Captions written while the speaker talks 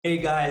Hey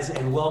guys,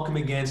 and welcome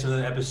again to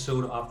another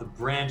episode of the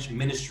Branch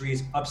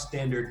Ministries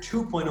Upstandard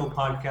 2.0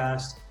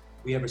 podcast.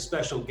 We have a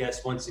special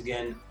guest once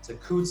again,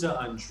 Takuza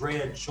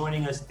Andrea,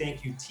 joining us.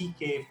 Thank you,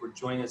 TK, for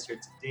joining us here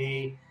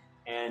today,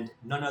 and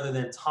none other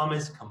than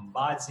Thomas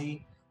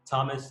Kambadzi.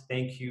 Thomas,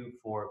 thank you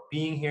for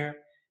being here,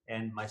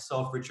 and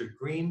myself, Richard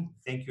Green.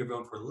 Thank you,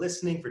 everyone, for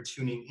listening, for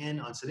tuning in.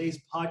 On today's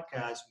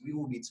podcast, we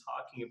will be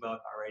talking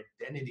about our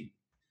identity.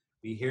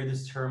 We hear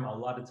this term a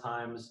lot of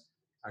times,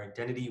 our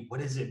identity. What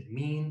does it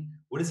mean?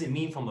 What does it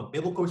mean from a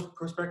biblical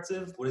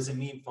perspective? What does it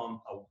mean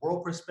from a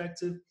world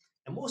perspective?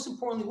 And most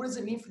importantly, what does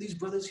it mean for these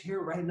brothers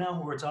here right now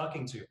who we're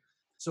talking to?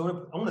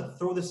 So I want to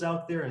throw this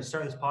out there and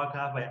start this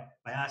podcast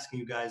by asking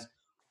you guys,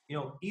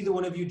 either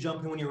one of you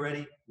jump in when you're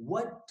ready.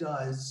 What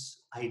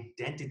does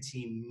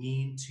identity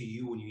mean to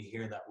you when you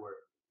hear that word?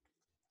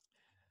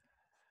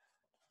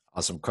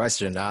 Awesome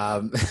question.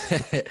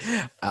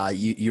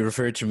 You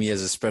referred to me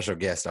as a special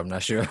guest. I'm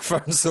not sure if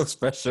I'm so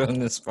special in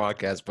this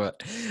podcast,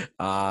 but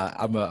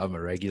I'm a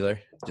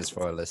regular. Just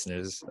for our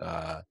listeners,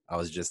 I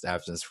was just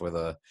absent for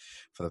the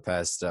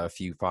past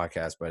few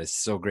podcasts, but it's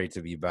so great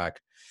to be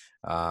back.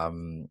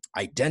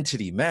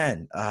 Identity,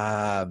 man.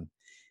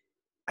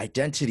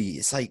 Identity.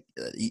 It's like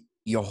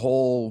your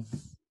whole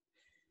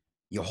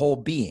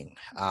being.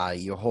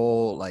 Your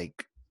whole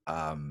like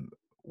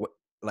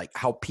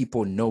how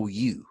people know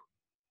you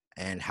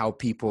and how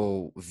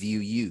people view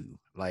you.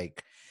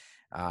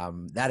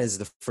 That is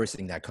the first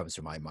thing that comes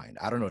to my mind.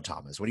 I don't know,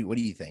 Thomas, what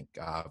do you think?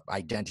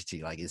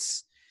 Identity, like,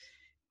 it's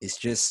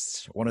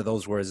just one of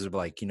those words of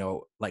like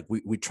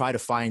we try to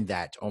find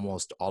that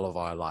almost all of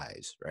our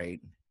lives,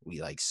 right?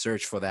 We like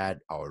search for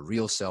that, our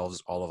real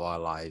selves, all of our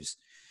lives.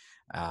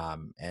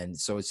 And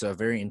so it's a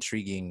very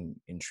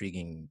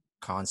intriguing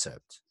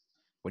concept.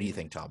 What do you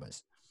think,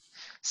 Thomas?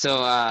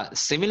 So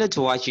similar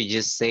to what you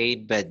just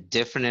said, but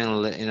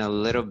different in a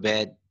little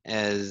bit,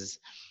 is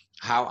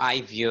how I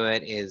view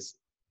it is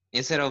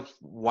instead of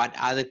how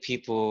other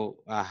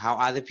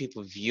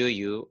people view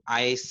you,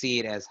 I see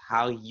it as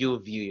how you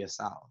view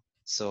yourself.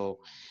 So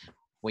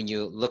when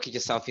you look at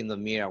yourself in the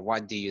mirror,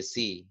 what do you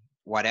see?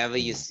 Whatever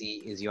you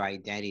see is your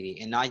identity,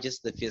 and not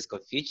just the physical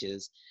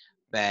features,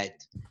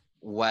 but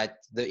what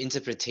the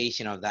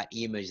interpretation of that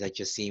image that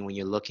you're seeing when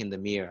you look in the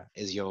mirror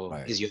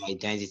Right. is your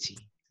identity.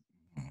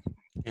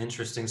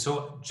 Interesting.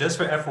 So, just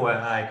for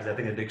FYI, because I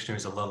think the dictionary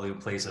is a lovely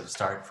place of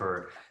start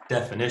for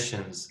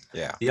definitions.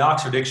 Yeah. The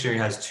Oxford Dictionary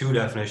has two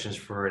definitions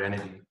for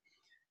identity.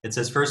 It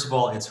says, first of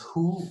all, it's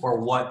who or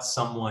what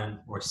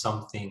someone or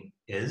something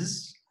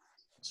is.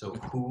 So,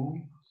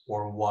 who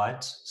or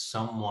what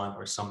someone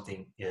or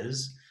something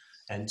is.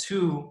 And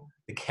two,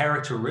 the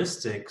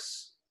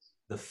characteristics,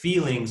 the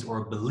feelings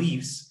or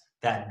beliefs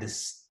that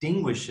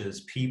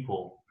distinguishes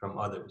people from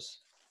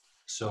others.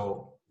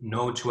 So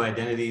no two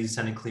identities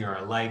technically are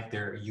alike.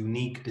 They're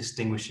unique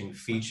distinguishing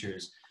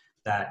features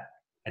that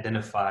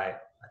identify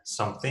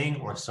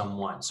something or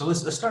someone. So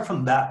let's start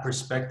from that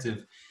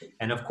perspective.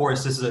 And of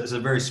course, this is a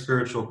very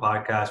spiritual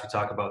podcast. We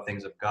talk about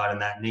things of God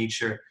and that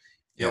nature.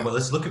 Yeah. But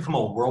let's look at it from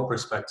a world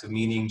perspective,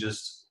 meaning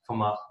just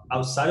from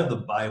outside of the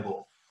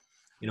Bible.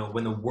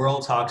 When the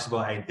world talks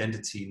about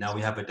identity, now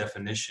we have a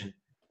definition.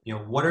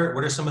 What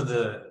are some of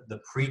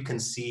the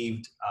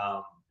preconceived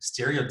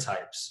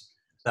stereotypes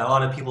that a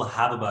lot of people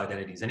have about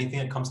identities? Anything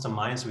that comes to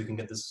mind so we can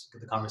get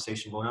the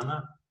conversation going on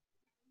that?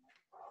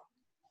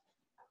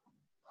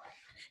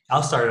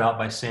 I'll start it out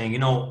by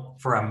saying,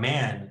 for a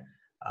man,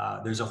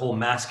 there's a whole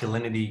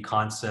masculinity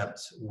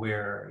concept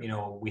where,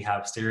 we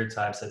have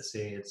stereotypes that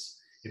say it's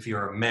if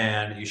you're a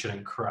man, you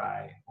shouldn't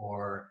cry,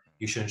 or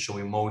you shouldn't show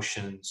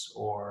emotions,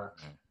 or,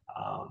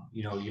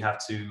 you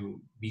have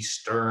to be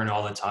stern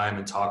all the time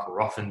and talk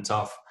rough and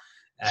tough.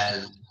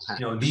 And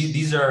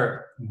these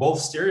are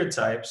both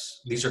stereotypes.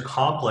 These are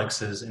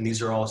complexes, and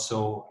these are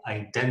also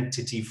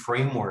identity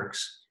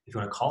frameworks, if you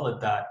want to call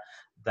it that,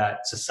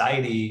 that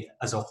society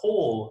as a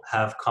whole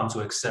have come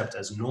to accept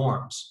as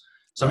norms.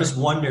 So I'm just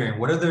wondering,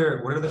 what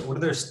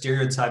other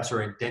stereotypes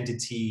or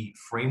identity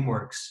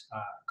frameworks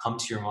come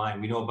to your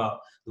mind? We know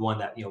about the one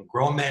that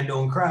grown men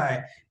don't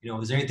cry.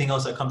 Is there anything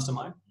else that comes to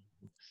mind?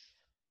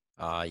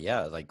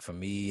 Yeah, like for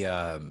me,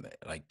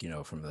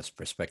 from this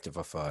perspective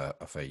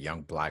of a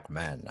young black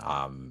man,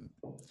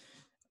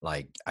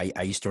 like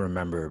I used to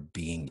remember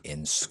being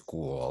in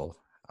school.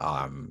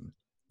 I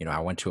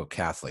went to a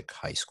Catholic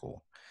high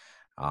school.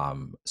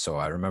 So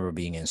I remember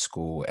being in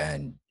school,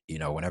 and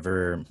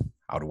whenever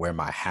I would wear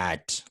my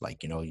hat,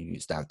 like you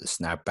used to have the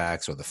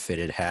snapbacks or the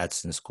fitted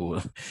hats in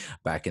school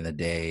back in the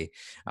day,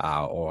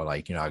 or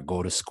I'd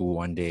go to school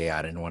one day,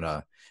 I didn't want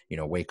to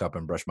wake up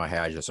and brush my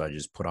hair, so I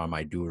just put on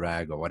my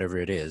do-rag or whatever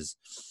it is.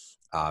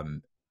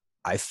 um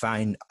I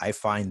find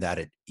that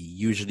it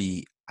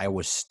usually I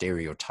was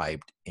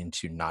stereotyped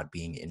into not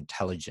being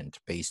intelligent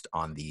based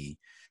on the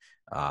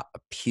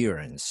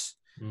appearance,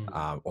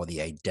 or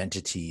the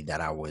identity that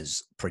I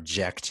was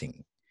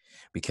projecting,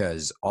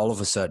 because all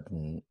of a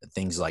sudden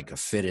things like a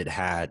fitted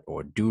hat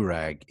or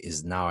do-rag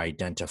is now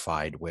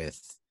identified with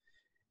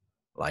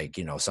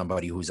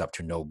somebody who's up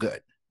to no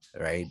good.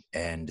 right?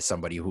 And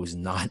somebody who's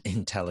not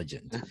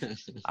intelligent.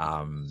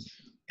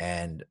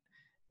 And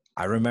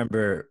I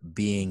remember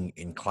being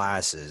in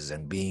classes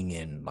and being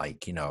in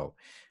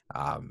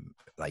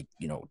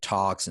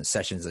talks and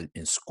sessions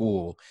in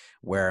school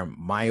where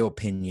my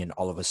opinion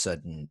all of a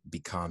sudden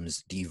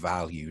becomes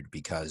devalued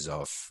because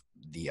of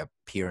the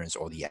appearance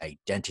or the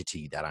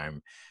identity that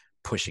I'm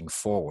pushing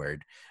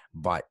forward,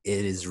 but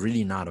it is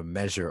really not a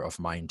measure of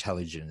my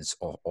intelligence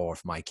or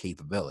of my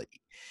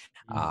capability.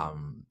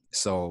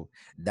 So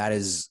that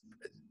is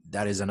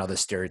another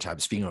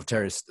stereotype. Speaking of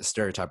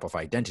stereotype of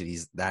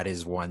identities, that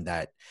is one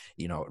that,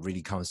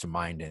 really comes to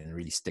mind and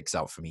really sticks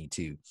out for me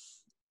too.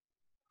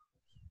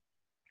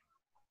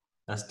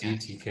 That's deep,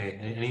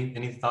 TK.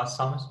 Any thoughts,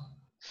 Thomas?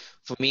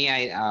 For me,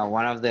 I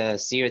one of the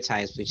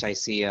stereotypes which I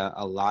see a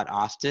lot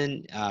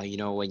often,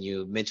 when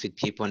you meet with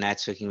people,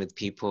 networking with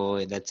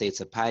people, let's say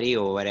it's a party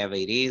or whatever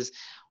it is,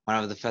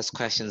 one of the first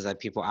questions that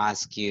people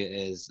ask you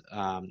is,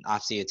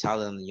 after you tell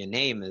them your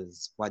name,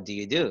 is what do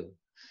you do?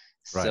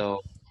 Right.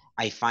 So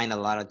I find a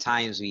lot of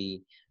times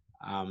we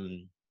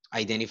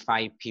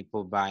identify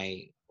people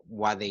by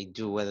what they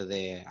do, whether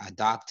they're a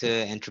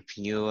doctor,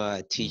 entrepreneur,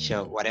 a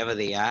teacher, whatever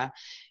they are.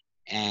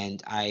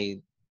 And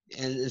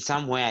in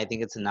some way, I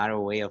think it's another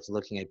way of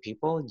looking at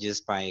people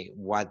just by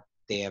what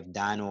they have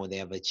done or they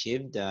have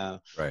achieved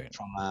Right.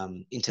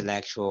 from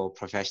intellectual,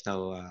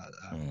 professional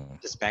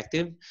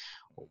perspective.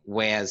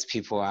 Whereas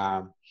people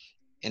are,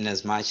 in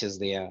as much as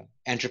they are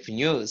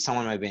entrepreneurs,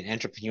 someone might be an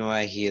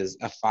entrepreneur, he is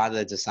a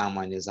father to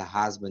someone, he is a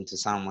husband to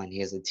someone,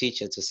 he is a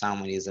teacher to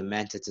someone, he is a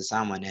mentor to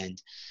someone.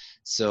 And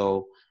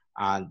so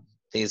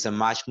there's a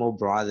much more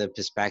broader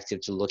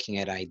perspective to looking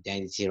at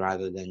identity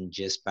rather than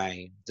just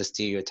by the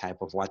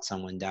stereotype of what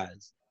someone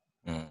does.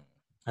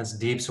 That's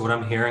deep. So what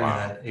I'm hearing is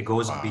that it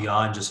goes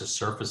beyond just a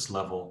surface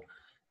level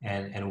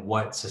and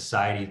what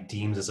society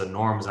deems as a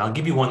norm. And I'll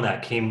give you one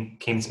that came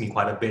to me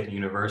quite a bit in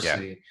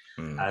university.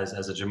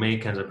 As a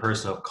Jamaican, as a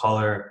person of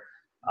color.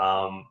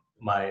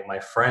 My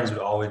friends would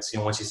always,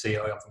 once you say,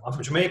 oh, I'm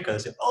from Jamaica, they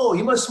say, oh,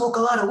 you must smoke a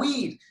lot of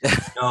weed.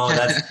 No,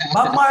 that's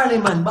Bob Marley,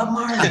 man, Bob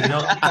Marley.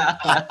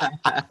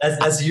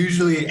 That's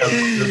usually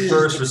the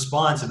first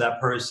response if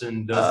that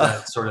person does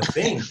that sort of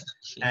thing.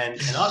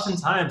 And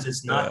oftentimes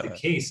it's not the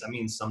case. I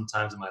mean,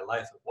 sometimes in my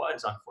life it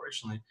was,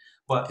 unfortunately,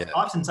 but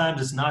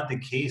oftentimes it's not the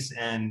case.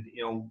 And,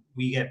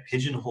 we get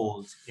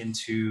pigeonholed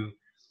into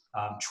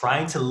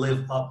trying to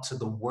live up to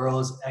the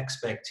world's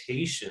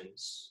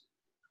expectations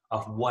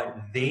of what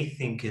they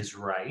think is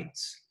right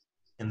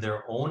in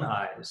their own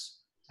eyes.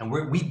 And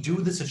we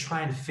do this to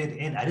try and fit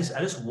in. I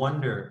just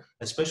wonder,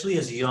 especially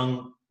as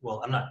young,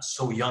 well, I'm not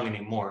so young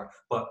anymore,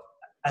 but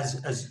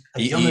as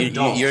a young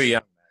adult. You're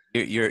young.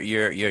 You're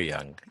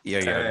young.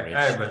 You're young, Rich.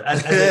 All right, but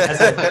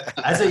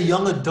as a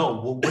young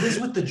adult, what is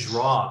with the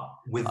draw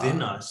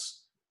within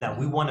us that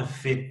we want to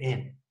fit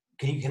in?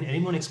 Can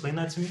anyone explain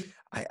that to me?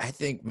 I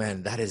think,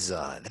 man, that is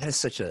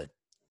such a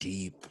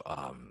deep,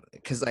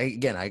 because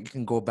I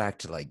can go back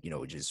to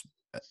just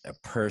a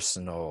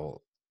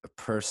personal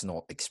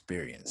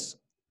experience.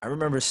 I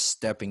remember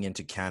stepping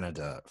into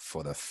Canada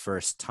for the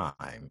first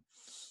time.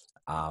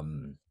 I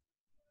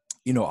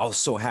was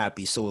so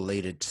happy, so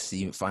elated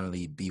to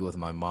finally be with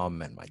my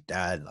mom and my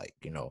dad.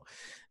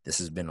 This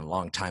has been a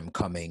long time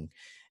coming,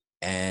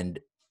 and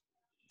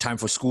time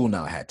for school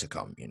now had to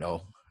come.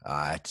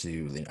 I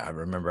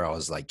remember I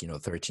was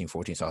 13,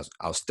 14, so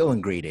I was still in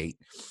grade 8.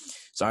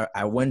 So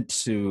I went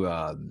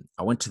to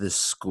this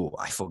school.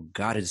 I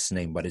forgot its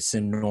name, but it's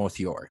in North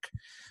York,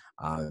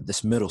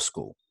 this middle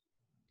school.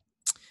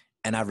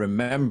 And I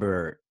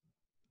remember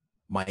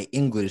my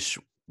English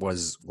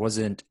was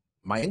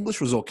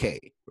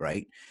okay,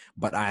 right?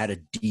 But I had a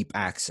deep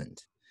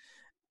accent.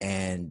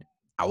 And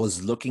I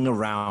was looking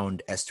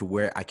around as to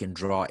where I can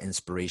draw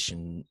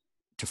inspiration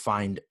to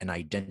find an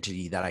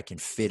identity that I can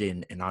fit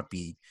in and not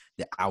be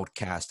the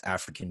outcast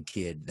African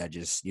kid that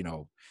just,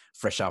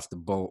 fresh off the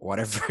boat,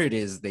 whatever it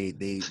is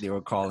they were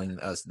calling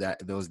us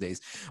those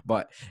days.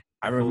 But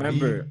I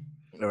remember,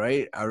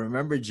 right? I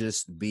remember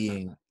just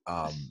being,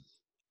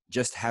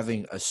 just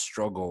having a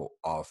struggle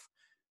of,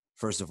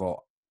 first of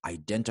all,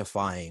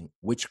 identifying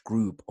which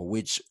group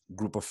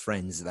of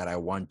friends that I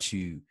want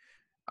to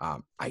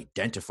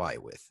identify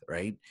with,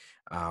 right?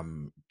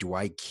 Do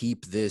I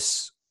keep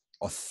this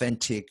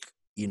authentic,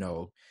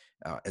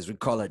 as we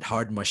call it,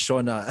 hard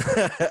mashona?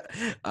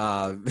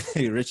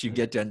 Rich, you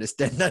get to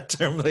understand that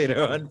term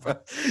later on.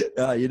 But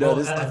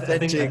this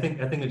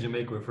authentic. I think in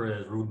Jamaica refer to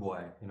as rude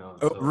boy.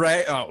 So,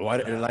 right?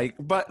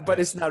 But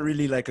it's not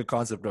really like a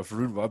concept of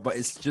rude boy. But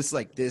it's just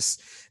like this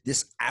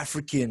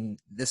African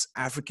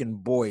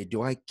boy.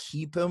 Do I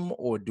keep him,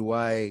 or do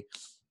I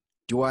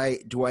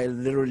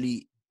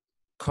literally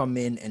come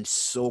in and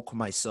soak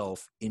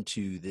myself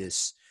into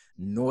this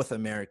North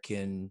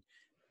American,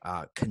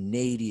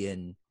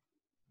 Canadian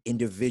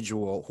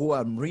individual who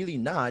I'm really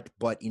not,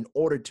 but in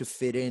order to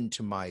fit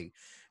into my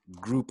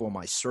group or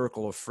my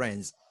circle of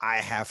friends, I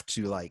have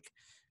to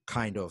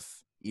kind of,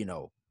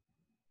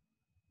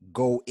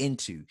 go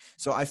into.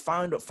 So I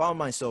found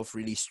myself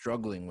really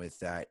struggling with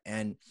that.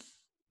 And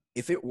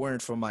if it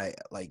weren't for my,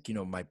 like, you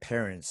know, my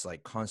parents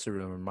like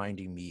constantly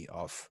reminding me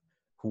of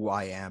who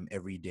I am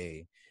every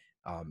day,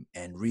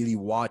 and really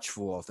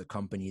watchful of the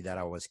company that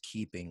I was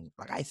keeping,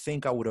 like, I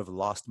think I would have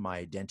lost my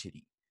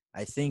identity.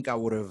 I think I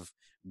would have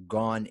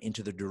gone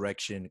into the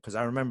direction, because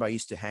I remember I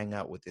used to hang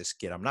out with this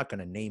kid. I'm not going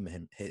to name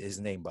his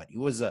name, but he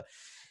was a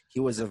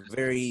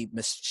very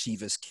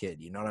mischievous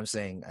kid. You know what I'm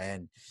saying?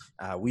 And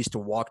we used to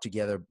walk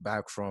together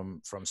back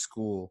from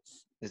school.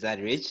 Is that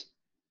rich?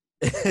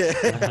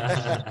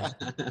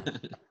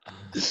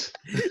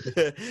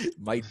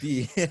 Might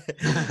be.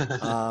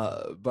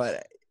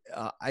 But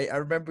I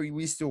remember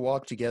we used to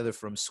walk together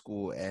from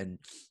school, and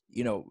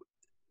you know,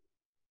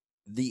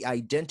 the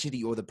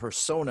identity or the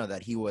persona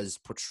that he was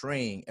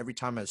portraying every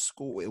time at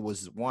school, it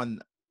was one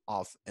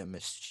of a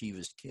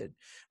mischievous kid,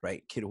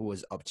 right? Kid who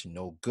was up to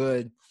no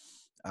good.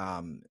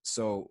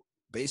 So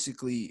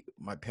basically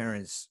my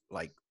parents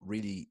like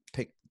really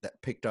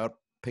picked up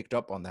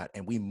on that,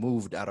 and we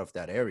moved out of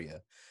that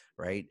area,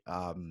 right?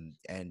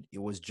 And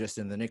it was just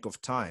in the nick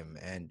of time.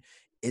 And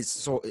it's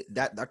so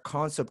that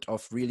concept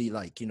of really,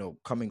 like, you know,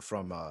 coming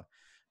from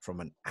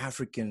an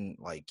African,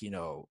 like, you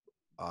know,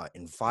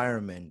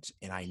 environment,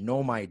 and I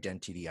know my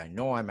identity, I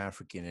know I'm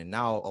African, and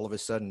now all of a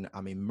sudden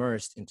I'm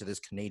immersed into this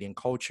Canadian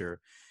culture.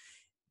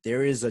 There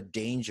was a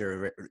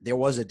danger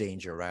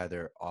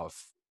rather of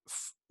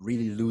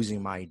really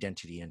losing my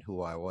identity and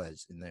who I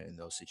was in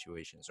those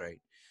situations, right?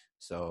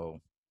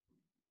 So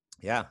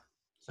yeah.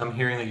 So I'm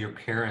hearing that your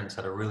parents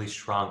had a really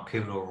strong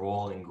pivotal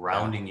role in Yeah.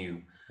 grounding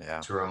you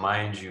Yeah. to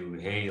remind you,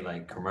 hey,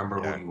 like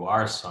remember who Yeah. you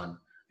are, son.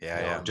 Yeah.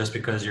 You know, Yeah. just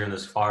because you're in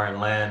this foreign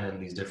land and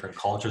these different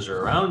cultures are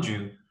around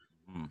you,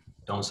 Mm.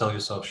 don't sell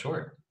yourself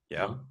short. You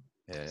Yeah. know,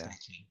 Yeah. Yeah.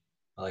 Exactly.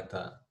 I like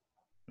that.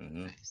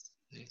 Hmm. Nice.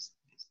 Nice.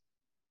 Nice.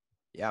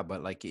 Yeah,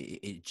 but like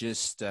it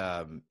just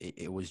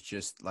it was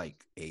just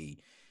like a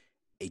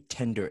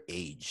tender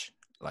age,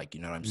 like,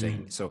 you know what I'm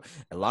saying? Mm. So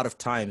a lot of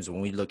times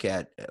when we look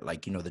at,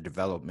 like, you know, the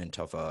development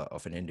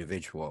of an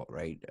individual,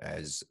 right,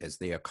 as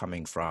they are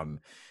coming from,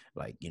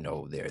 like, you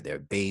know, their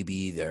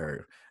baby,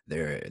 they're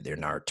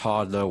now a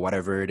toddler,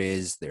 whatever it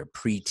is, they're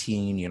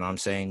preteen, you know what I'm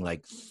saying?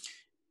 Like,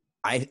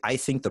 I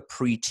think the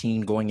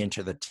preteen going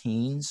into the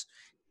teens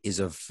is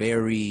a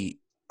very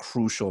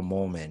crucial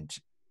moment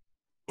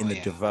Oh in the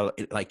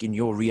yeah. like in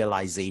your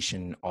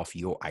realization of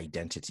your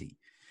identity.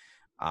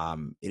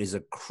 It is a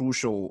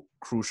crucial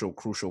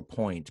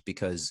point,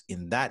 because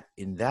in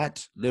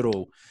that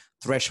little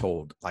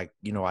threshold, like,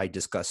 you know, I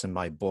discuss in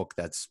my book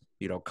that's,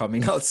 you know,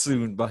 coming out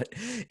soon, but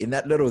in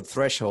that little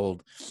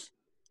threshold,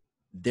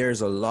 there's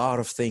a lot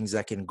of things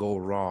that can go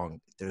wrong,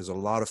 there's a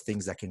lot of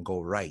things that can go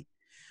right,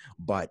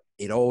 but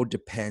it all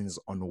depends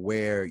on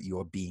where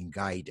you're being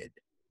guided,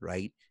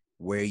 right?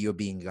 Where you're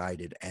being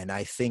guided. And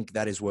I think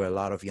that is where a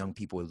lot of young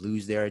people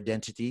lose their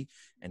identity,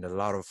 and a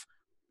lot of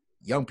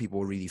young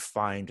people really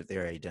find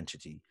their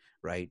identity,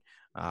 right?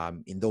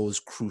 In those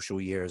crucial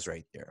years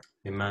right there.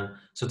 Amen.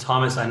 So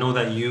Thomas, I know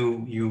that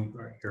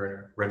you're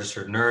a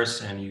registered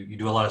nurse and you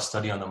do a lot of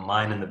study on the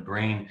mind and the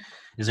brain.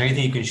 Is there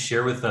anything you can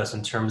share with us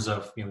in terms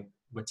of, you know,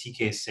 what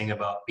TK is saying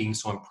about being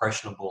so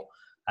impressionable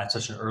at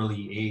such an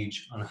early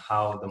age on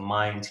how the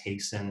mind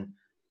takes in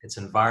its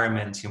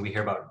environment? You know, we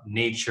hear about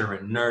nature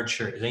and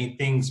nurture. Is there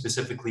anything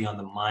specifically on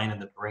the mind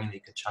and the brain that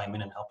you could chime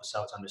in and help us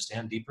out to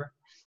understand deeper?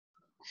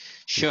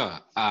 Sure.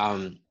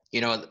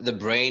 The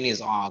brain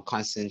is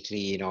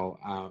constantly,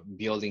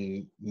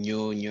 building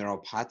new neural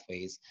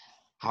pathways.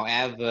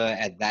 However,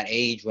 at that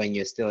age, when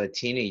you're still a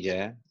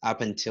teenager, up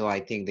until I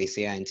think they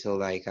say until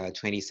like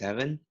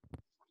 27,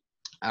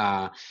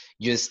 uh,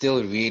 you're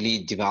still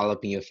really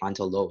developing your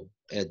frontal lobe.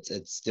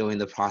 It's still in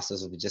the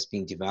process of just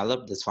being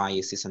developed. That's why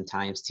you see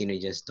sometimes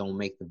teenagers don't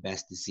make the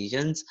best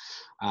decisions.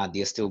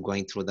 They're still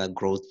going through that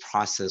growth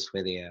process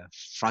where their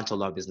frontal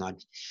lobe is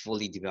not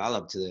fully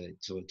developed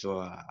to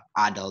a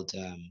adult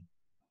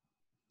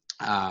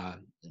uh,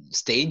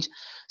 stage.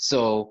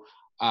 So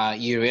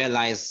you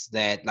realize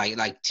that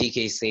like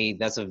TK say,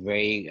 that's a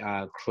very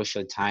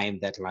crucial time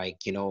that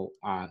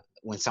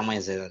when someone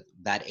is at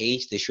that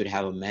age, they should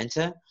have a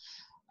mentor.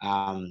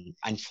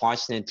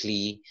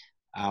 Unfortunately,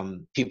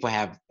 people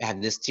have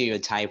this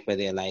stereotype where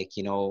they're like,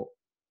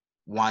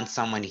 once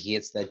someone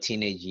hits the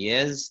teenage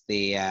years,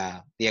 they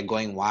are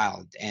going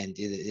wild, and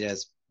it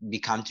has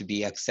become to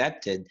be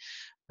accepted.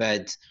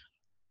 But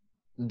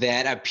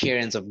that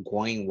appearance of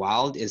going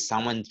wild is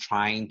someone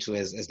trying to,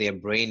 as their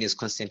brain is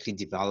constantly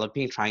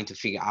developing, trying to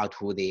figure out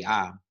who they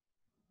are.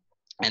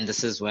 And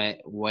this is where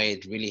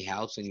it really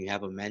helps when you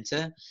have a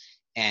mentor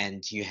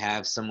and you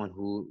have someone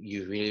who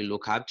you really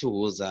look up to,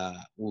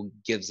 who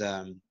gives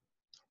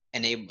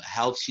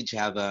helps you to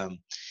have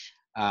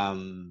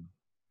um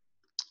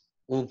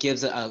who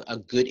gives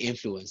a good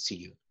influence to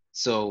you.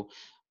 So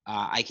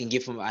I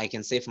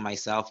can say for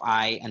myself,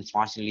 I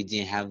unfortunately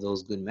didn't have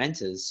those good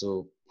mentors.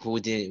 So who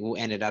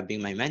ended up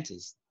being my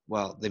mentors?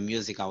 Well, the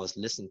music I was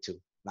listening to,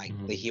 like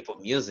the Mm-hmm. hip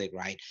hop music,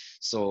 right?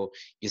 So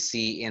you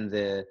see in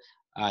the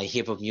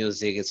hip hop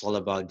music, it's all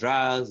about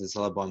drugs, it's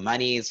all about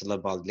money, it's all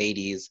about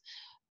ladies,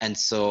 and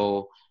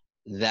so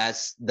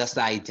that's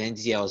the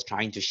identity I was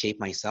trying to shape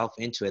myself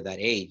into at that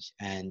age.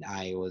 And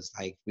I was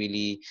like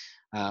really,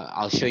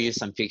 I'll show you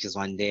some pictures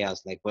one day. I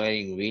was like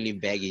wearing really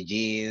baggy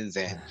jeans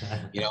and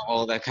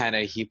all that kind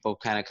of hip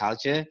hop kind of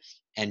culture,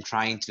 and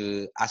trying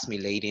to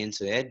assimilate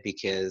into it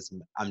because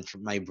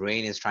my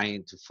brain is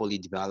trying to fully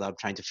develop,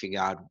 trying to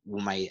figure out who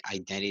my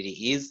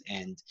identity is.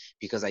 And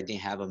because I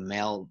didn't have a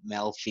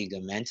male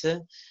figure mentor,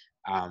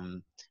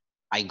 um,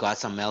 I got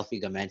some male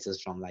figure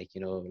mentors from like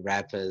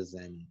rappers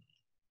and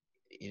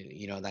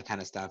that kind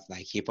of stuff,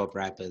 like hip hop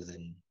rappers.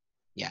 And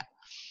yeah.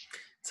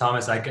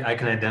 Thomas, I can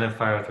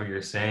identify with what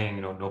you're saying,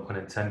 no pun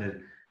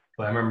intended.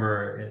 But I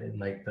remember in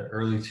like the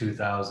early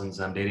 2000s,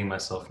 I'm dating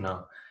myself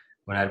now,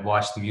 when I'd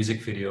watched the music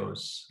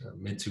videos,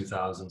 mid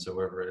 2000s or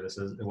wherever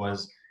it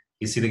was,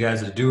 you see the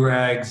guys with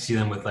do-rags, see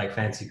them with like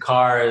fancy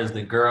cars,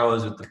 the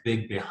girls with the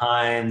big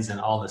behinds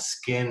and all the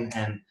skin.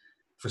 And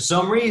for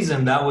some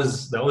reason, that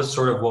was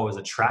sort of what was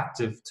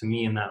attractive to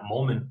me in that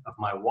moment of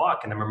my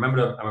walk. And I'm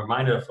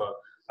reminded of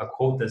a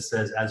quote that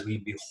says, "As we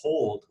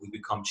behold, we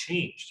become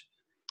changed."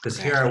 Because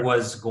here I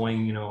was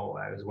going,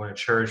 I was going to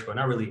church, but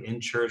not really in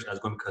church. I was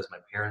going because my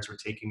parents were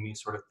taking me,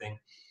 sort of thing,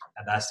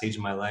 at that stage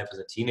of my life as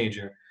a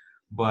teenager.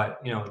 But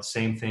the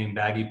same thing: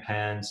 baggy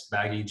pants,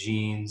 baggy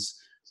jeans.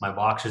 My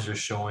boxers are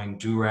showing,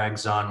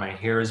 do-rags on. My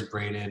hair is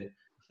braided.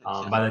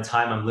 By the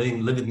time I'm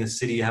living in the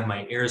city, I have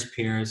my ears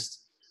pierced.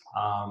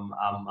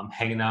 I'm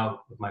hanging out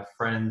with my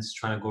friends,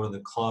 trying to go to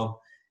the club.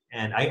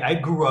 And I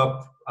grew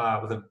up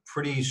with a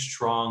pretty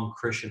strong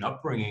Christian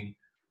upbringing.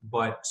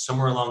 But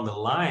somewhere along the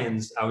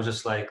lines, I was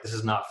just like, this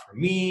is not for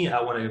me.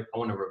 I want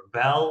to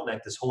rebel,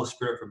 like this whole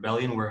spirit of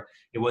rebellion where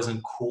it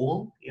wasn't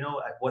cool.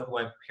 What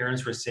my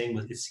parents were saying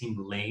it seemed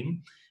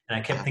lame. And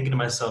I kept thinking to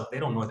myself, they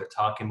don't know what they're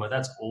talking about.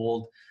 That's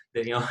old.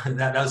 That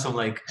that was from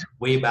like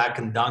way back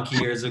in donkey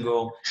years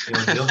ago.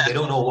 They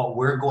don't know what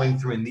we're going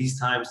through in these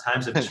times.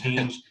 Times have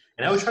changed.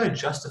 And I would try to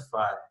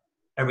justify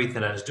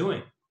everything I was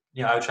doing.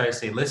 I would try to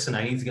say, listen,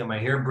 I need to get my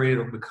hair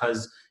braided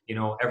because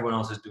everyone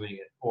else is doing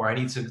it, or I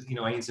need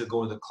to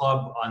go to the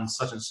club on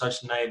such and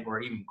such night, or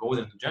even go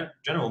there in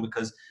general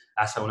because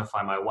that's how I want to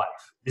find my wife.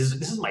 This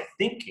is my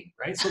thinking,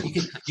 right? So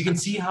you can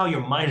see how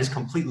your mind is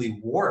completely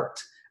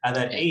warped at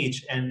that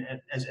age, and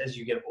as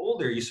you get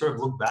older, you sort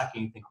of look back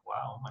and you think,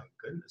 wow, my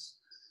goodness,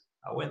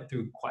 I went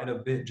through quite a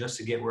bit just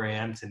to get where I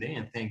am today,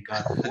 and thank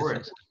God for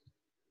it.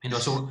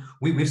 So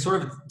we've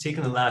sort of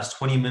taken the last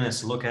 20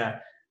 minutes to look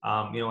at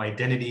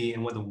identity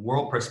and what the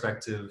world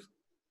perspective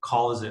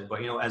calls it.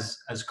 But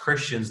as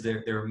Christians,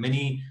 there are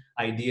many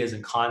ideas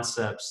and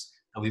concepts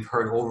that we've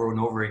heard over and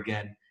over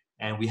again,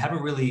 and we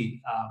haven't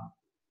really.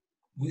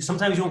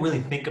 Sometimes you don't really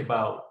think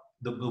about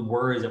the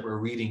words that we're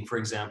reading. For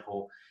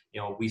example,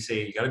 we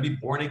say you got to be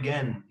born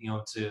again,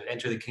 to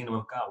enter the kingdom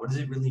of God. What does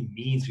it really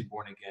mean to be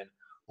born again?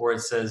 Or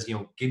it says,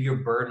 give your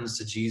burdens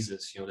to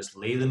Jesus. Just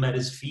lay them at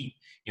His feet.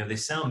 They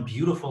sound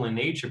beautiful in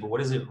nature, but what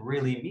does it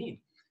really mean?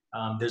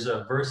 There's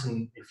a verse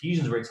in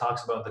Ephesians where he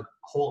talks about the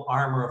whole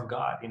armor of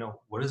God.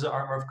 What does the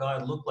armor of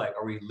God look like?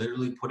 Are we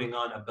literally putting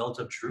on a belt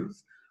of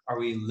truth? Are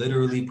we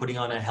literally putting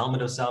on a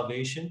helmet of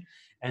salvation?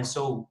 And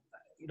so,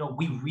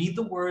 we read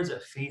the words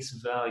at face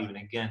value, and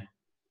again,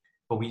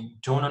 but we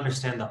don't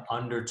understand the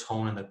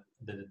undertone and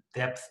the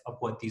depth of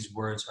what these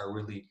words are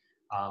really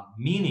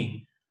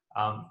meaning.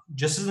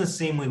 Just in the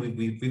same way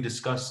we've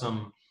discussed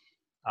some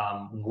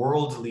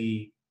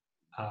worldly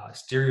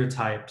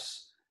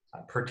stereotypes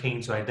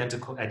pertain to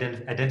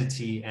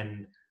identity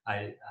and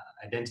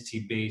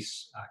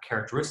identity-based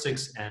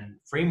characteristics and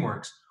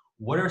frameworks.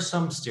 What are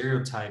some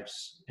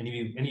stereotypes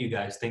any of you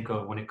guys think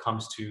of when it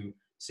comes to,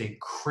 say,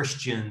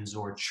 Christians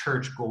or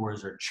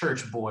churchgoers or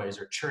church boys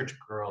or church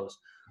girls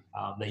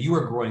that you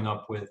were growing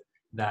up with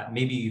that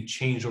maybe you've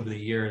changed over the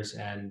years,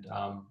 and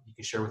you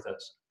can share with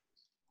us?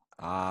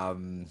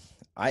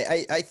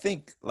 I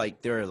think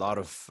like there's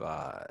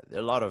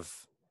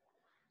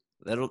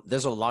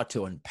a lot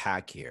to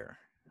unpack here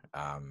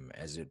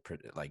as it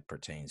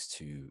pertains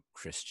to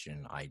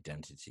Christian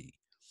identity.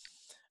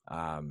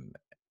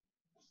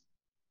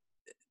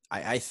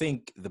 I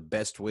think the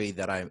best way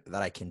that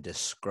I can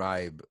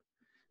describe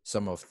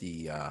some of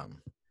the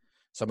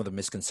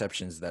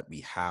misconceptions that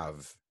we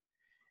have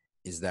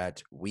is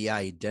that we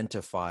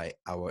identify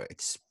our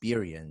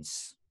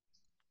experience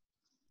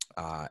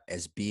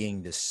as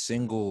being the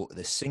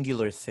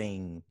singular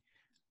thing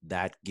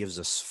that gives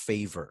us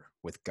favor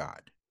with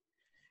God.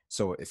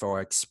 So if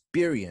our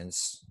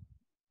experience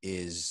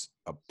is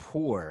a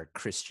poor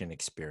Christian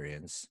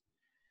experience,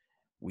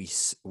 we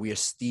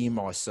esteem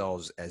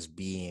ourselves as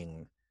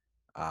being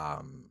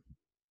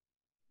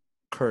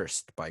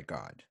cursed by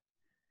God.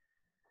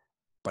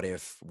 But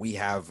if we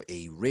have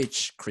a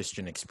rich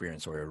Christian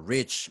experience or a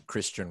rich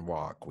Christian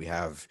walk, we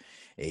have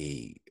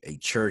a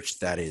church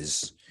that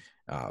is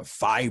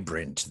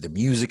vibrant, the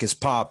music is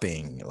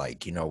popping,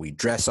 we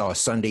dress our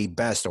Sunday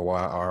best or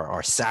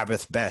our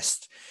Sabbath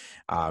best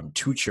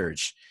to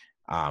church,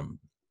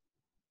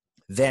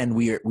 then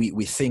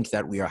we think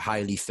that we are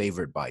highly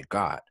favored by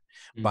God.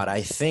 Mm-hmm. But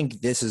I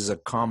think this is a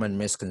common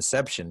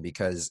misconception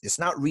because it's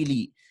not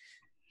really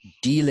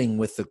dealing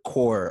with the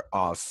core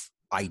of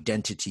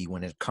identity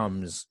when it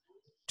comes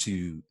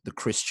to the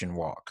Christian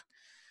walk.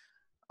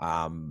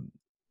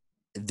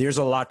 There's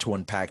a lot to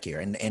unpack here,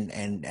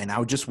 and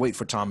I'll just wait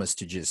for Thomas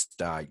to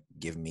just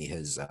give me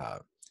his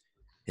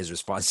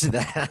response to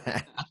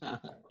that.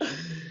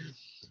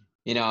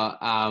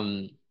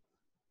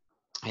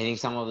 I think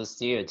some of the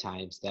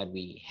stereotypes that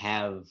we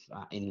have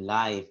in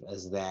life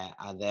is that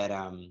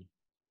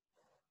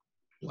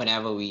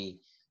whenever we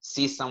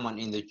see someone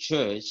in the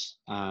church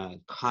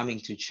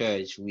coming to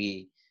church,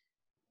 we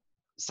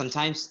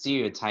sometimes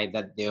stereotype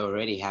that they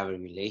already have a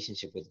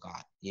relationship with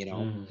God,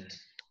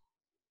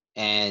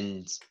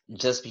 and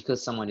just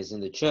because someone is in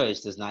the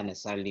church does not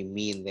necessarily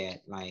mean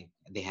that like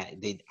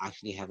they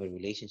actually have a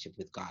relationship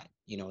with God.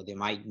 They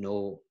might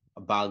know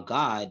about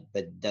God,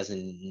 but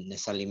doesn't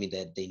necessarily mean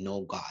that they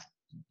know God.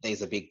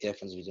 There's a big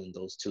difference between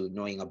those two,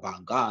 knowing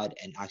about God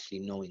and actually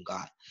knowing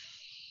God.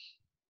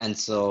 And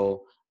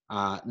so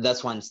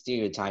that's one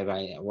stereotype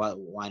I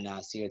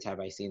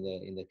see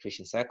in the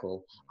Christian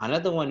circle.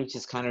 Another one, which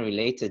is kind of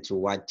related to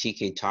what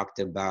TK talked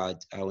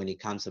about when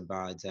it comes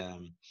about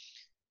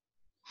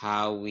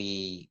how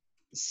we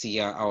see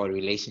our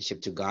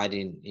relationship to God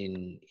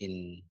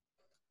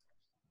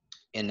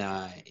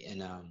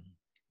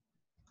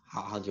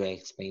how do I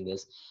explain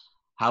this?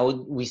 How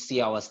we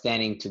see our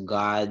standing to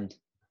God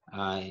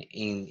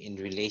in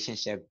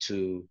relationship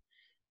to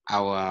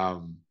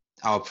our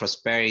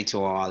prosperity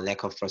or our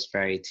lack of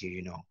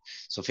prosperity.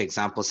 So for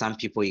example, some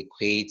people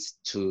equate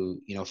to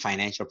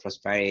financial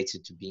prosperity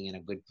to being in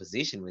a good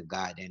position with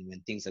God, and when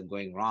things are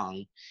going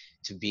wrong,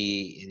 to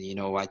be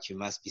you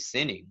must be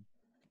sinning.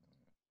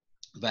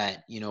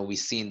 But we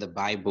see in the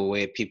Bible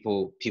where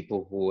people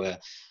who were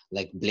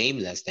like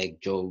blameless, like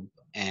Job,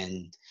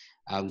 and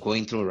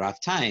going through rough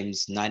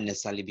times, not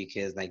necessarily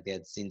because like they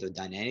had sinned or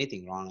done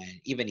anything wrong. And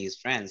even his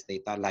friends, they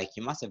thought like,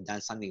 you must have done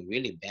something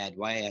really bad.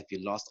 Why have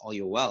you lost all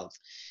your wealth?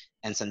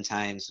 And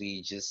sometimes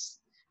we just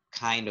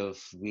kind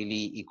of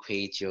really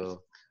equate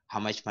how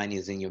much money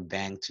is in your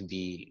bank to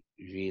be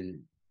real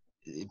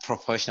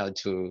proportional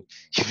to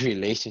your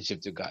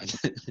relationship to God.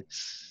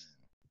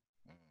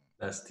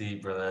 That's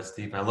deep, brother. That's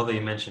deep. I love that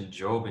you mentioned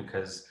Job,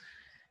 because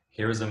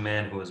here was a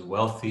man who was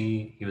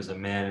wealthy. He was a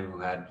man who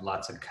had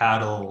lots of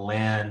cattle,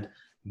 land,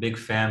 big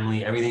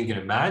family, everything you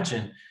can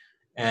imagine.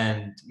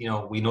 And,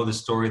 we know the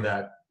story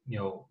that,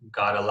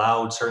 God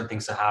allowed certain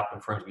things to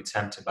happen for him to be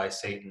tempted by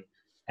Satan.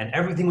 And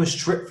everything was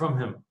stripped from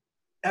him.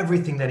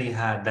 Everything that he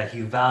had, that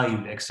he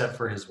valued, except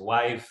for his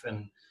wife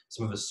and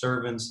some of his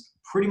servants,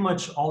 pretty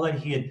much all that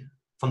he had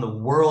from the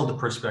world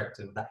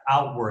perspective, the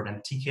outward.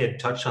 And TK had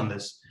touched on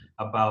this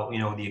about,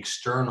 the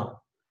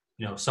external.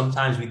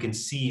 Sometimes we can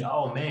see,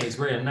 oh man, he's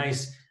wearing a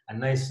nice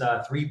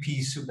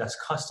 3-piece suit that's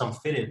custom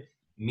fitted.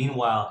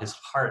 Meanwhile, his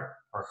heart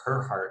or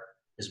her heart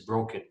is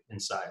broken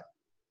inside.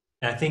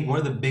 And I think one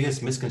of the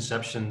biggest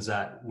misconceptions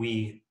that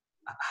we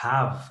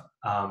have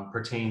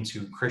pertaining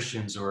to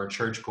Christians or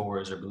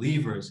churchgoers or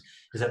believers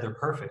is that they're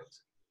perfect.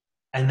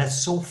 And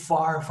that's so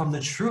far from the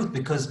truth,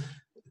 because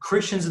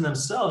Christians in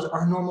themselves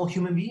are normal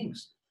human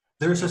beings.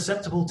 They're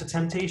susceptible to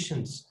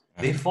temptations.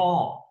 They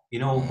fall.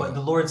 But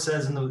the Lord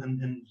says in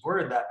the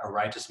word that a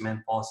righteous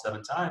man falls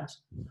 7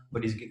 times,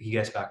 but he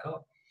gets back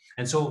up.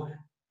 And so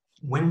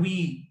when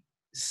we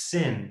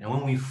sin and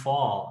when we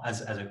fall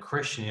as a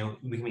Christian,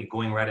 we can be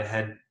going right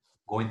ahead,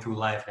 going through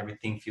life, and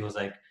everything feels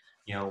like,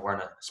 we're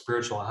on a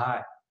spiritual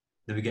high.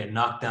 Then we get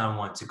knocked down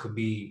once. It could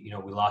be,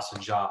 we lost a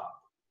job,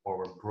 or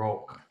we're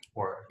broke,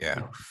 or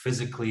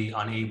physically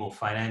unable,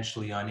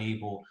 financially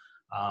unable,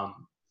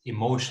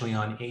 emotionally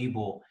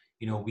unable.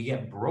 We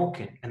get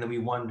broken, and then we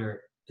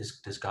wonder,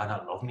 does God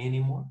not love me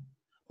anymore?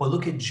 But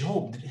look at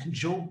Job.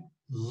 Job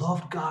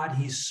loved God.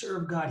 He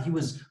served God. He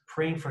was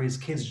praying for his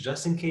kids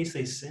just in case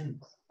they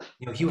sinned.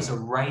 He was a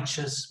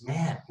righteous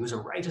man. He was a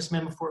righteous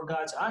man before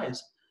God's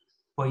eyes.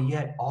 But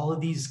yet all of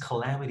these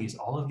calamities,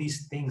 all of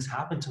these things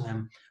happened to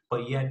him.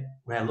 But yet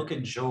when I look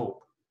at Job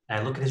and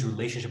I look at his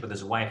relationship with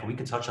his wife, and we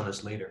can touch on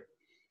this later.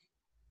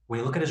 When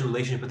you look at his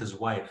relationship with his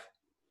wife,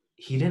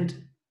 he didn't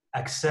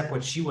accept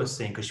what she was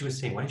saying, because she was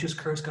saying, why don't you just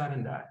curse God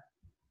and die?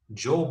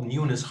 Job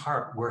knew in his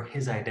heart where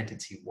his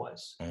identity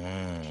was.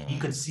 He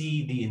could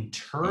see the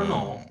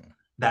internal,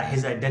 that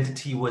his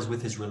identity was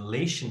with his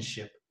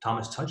relationship.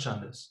 Thomas touched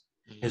on this.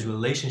 His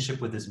relationship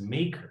with his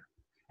maker.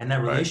 And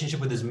that relationship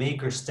with his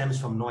maker stems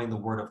from knowing the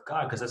word of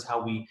God, because this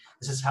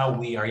is how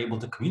we are able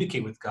to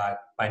communicate with God,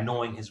 by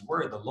knowing his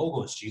word, the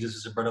Logos. Jesus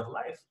is the bread of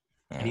life.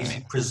 And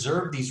he's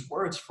preserved these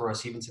words for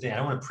us even today. I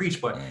don't want to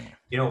preach, but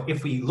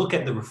if we look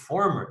at the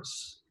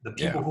reformers, the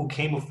people who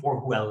came before,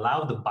 who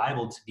allowed the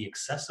Bible to be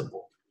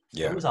accessible,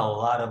 there was a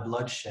lot of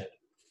bloodshed.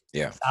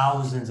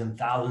 Thousands and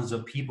thousands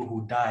of people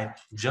who died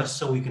just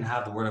so we can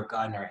have the word of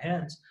God in our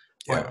hands.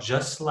 But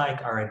just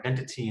like our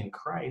identity in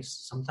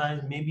Christ,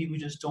 sometimes maybe we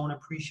just don't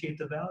appreciate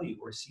the value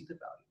or see the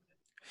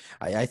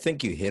value. I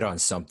think you hit on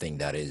something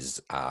that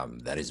is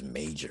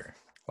major.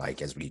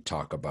 Like, as we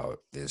talk about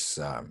this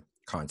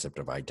concept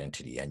of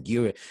identity, and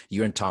you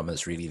and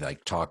Thomas really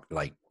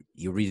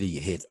you really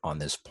hit on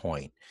this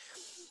point,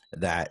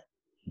 that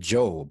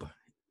Job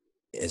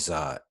is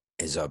a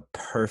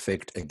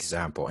perfect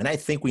example, and I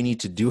think we need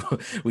to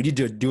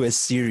do a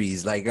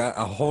series, like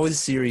a whole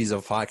series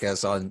of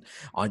podcasts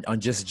on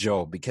just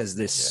Job, because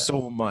there's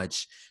so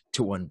much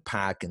to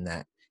unpack in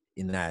that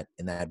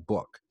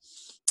book.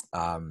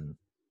 And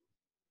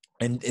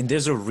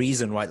there's a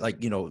reason why,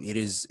 like, it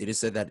is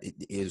said that it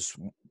is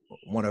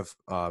one of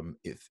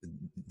if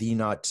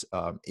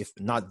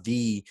not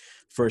the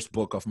first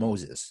book of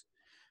Moses,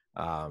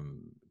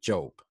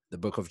 Job, the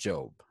book of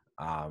Job.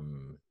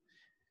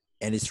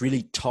 And it's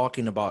really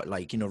talking about,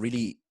 like,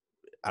 really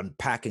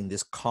unpacking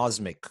this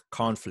cosmic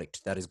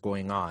conflict that is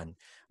going on,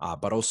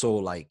 but also,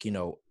 like,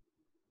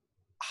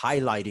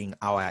 highlighting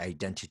our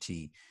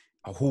identity,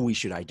 who we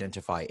should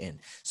identify in.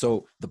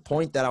 So the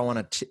point that I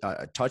want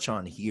to touch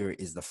on here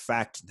is the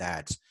fact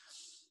that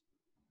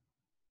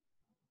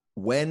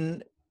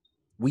when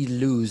we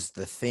lose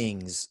the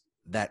things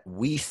that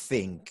we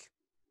think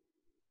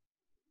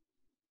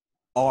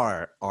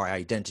are our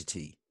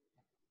identity,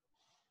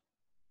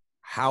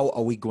 how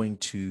are we going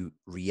to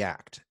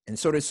react? And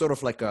so it's sort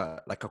of like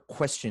a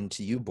question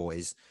to you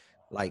boys,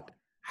 like,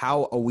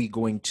 how are we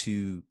going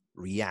to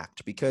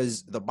react?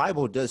 Because the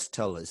Bible does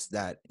tell us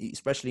that,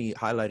 especially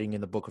highlighting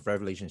in the book of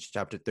Revelation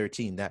chapter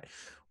 13, that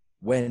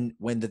when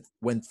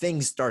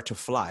things start to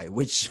fly,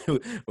 which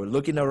we're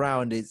looking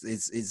around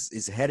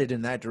is headed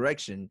in that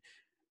direction,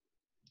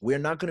 we're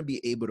not going to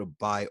be able to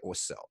buy or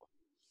sell.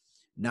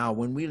 Now,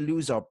 when we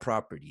lose our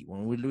property,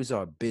 when we lose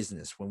our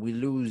business, when we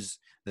lose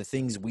the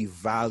things we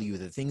value,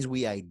 the things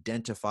we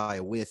identify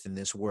with in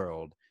this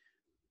world,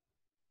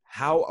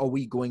 how are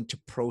we going to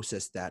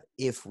process that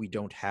if we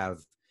don't have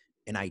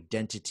an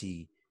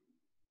identity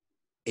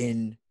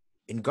in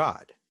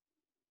God?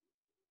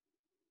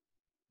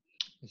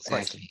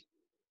 Exactly.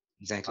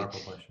 Exactly.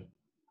 Powerful question.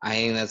 I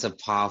think that's a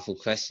powerful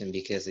question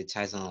because it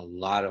ties on a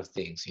lot of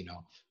things.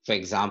 For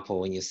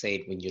example, when you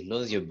say when you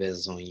lose your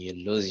business, when you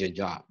lose your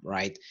job,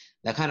 right?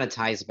 That kind of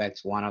ties back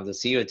to one of the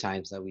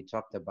stereotypes that we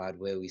talked about,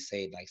 where we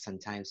say, like,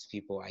 sometimes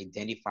people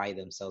identify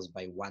themselves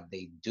by what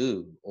they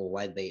do or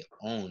what they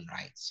own,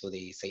 right? So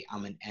they say,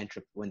 I'm an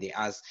entrepreneur. When they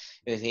ask,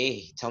 they say,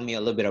 hey, tell me a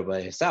little bit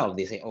about yourself.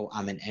 They say, oh,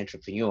 I'm an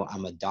entrepreneur,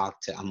 I'm a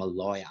doctor, I'm a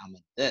lawyer, I'm a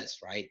this,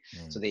 right?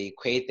 So they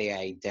equate their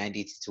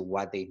identity to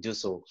what they do.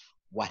 So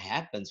what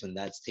happens when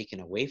that's taken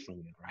away from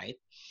you, right?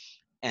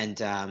 And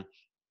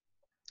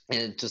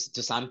to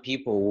some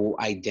people who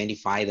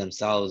identify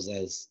themselves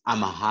as,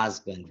 I'm a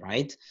husband,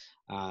 right?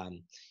 I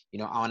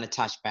want to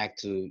touch back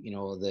to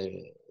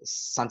the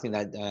something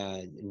that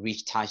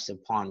Rich touched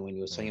upon when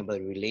he was talking about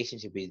the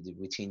relationship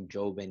between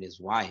Job and his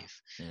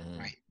wife,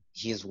 right?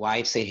 His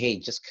wife said, hey,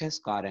 just curse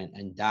God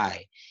and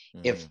die.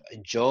 If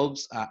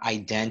Job's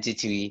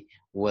identity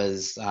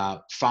was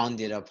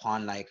founded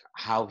upon, like,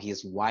 how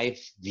his wife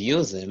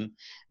views him,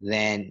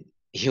 then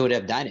he would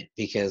have done it,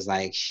 because,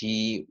 like,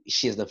 she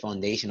is the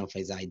foundation of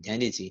his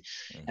identity.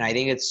 And I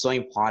think it's so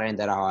important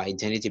that our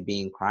identity be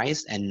in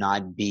Christ and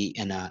not be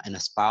in a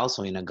spouse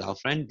or in a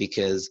girlfriend,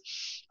 because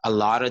a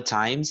lot of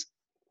times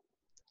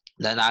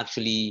that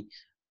actually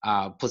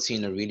puts you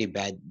in a really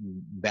bad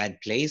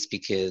place,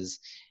 because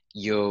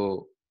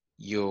your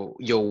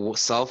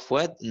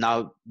self-worth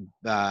now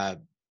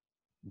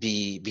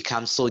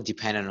become so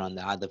dependent on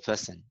the other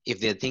person. If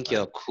they think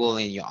you're cool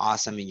and you're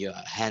awesome and you're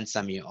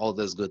handsome, you're all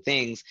those good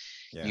things,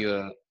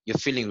 you're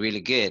feeling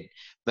really good.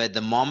 But the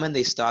moment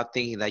they start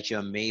thinking that you're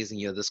amazing,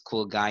 you're this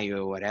cool guy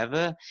or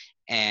whatever,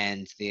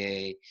 and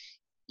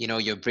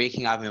you're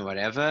breaking up and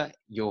whatever,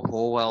 your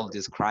whole world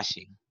is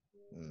crashing.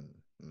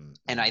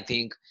 And I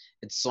think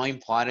it's so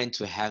important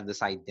to have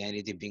this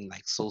identity being,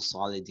 like, so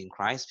solid in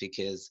Christ,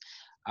 because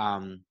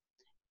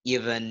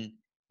even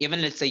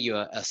let's say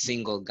you're a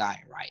single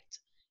guy, right?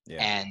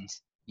 And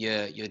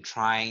you're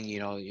trying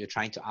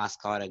to ask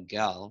out a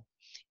girl.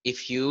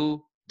 If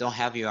you don't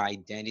have your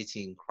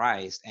identity in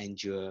Christ,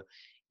 and you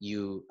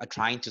are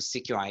trying to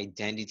seek your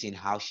identity in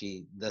how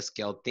this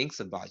girl thinks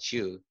about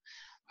you,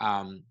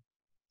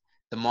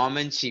 the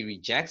moment she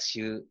rejects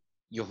you,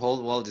 your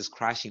whole world is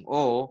crashing.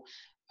 Or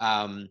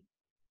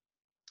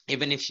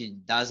even if she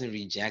doesn't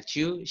reject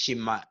you, she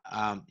might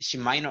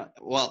not,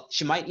 well,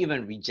 she might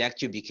even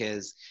reject you,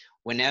 because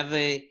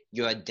whenever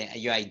your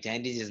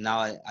identity is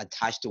now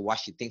attached to what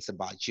she thinks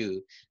about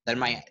you, that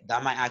might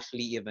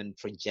actually even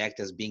project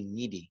as being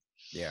needy.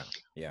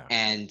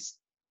 And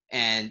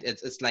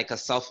it's like a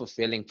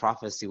self-fulfilling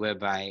prophecy,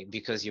 whereby,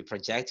 because you're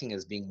projecting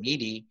as being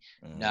needy,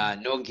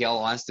 no girl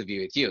wants to be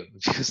with you,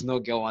 because no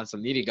girl wants a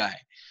needy guy.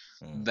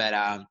 But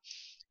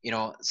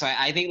so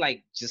I think,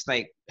 like, just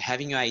like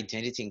having your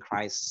identity in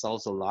Christ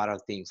solves a lot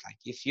of things. Like,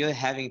 if you're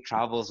having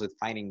troubles with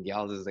finding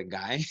girls as a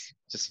guy,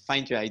 just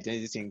find your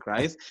identity in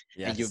Christ,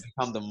 and you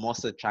become the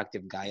most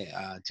attractive guy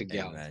to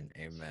girls.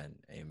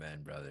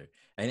 Amen, brother.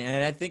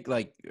 And I think,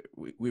 like,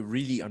 we're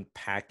really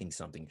unpacking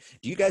something.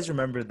 Do you guys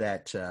remember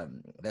that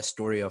that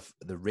story of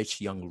the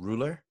rich young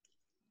ruler?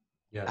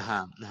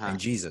 And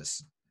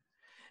Jesus?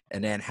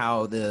 And then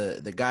how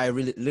the guy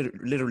really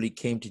literally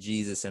came to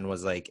Jesus and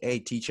was like, hey,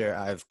 teacher,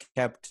 I've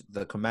kept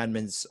the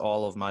commandments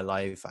all of my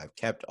life. I've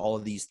kept all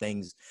of these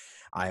things.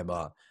 I'm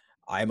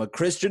a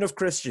Christian of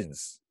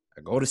Christians.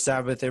 I go to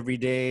Sabbath every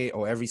day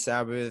or every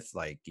Sabbath.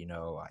 Like,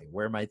 I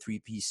wear my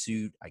 3-piece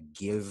suit. I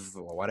give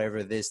or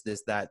whatever, this,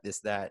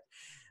 that.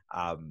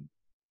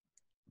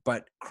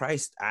 But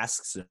Christ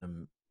asks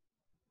him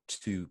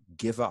to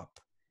give up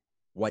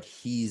what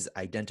he's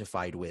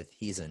identified with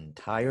his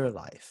entire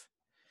life.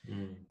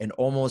 And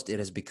almost it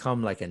has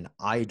become like an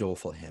idol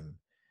for him,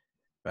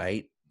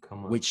 right?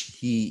 Which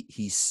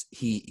he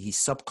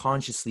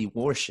subconsciously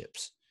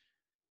worships,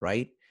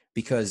 right?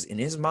 Because in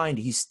his mind,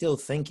 he's still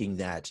thinking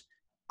that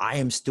I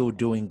am still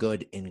doing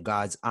good in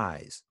God's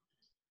eyes.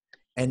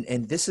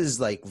 And this is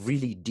like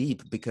really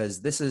deep,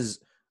 because this is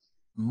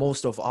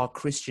most of our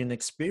Christian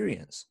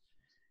experience.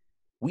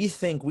 We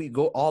think we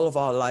go all of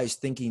our lives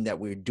thinking that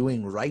we're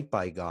doing right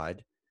by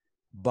God.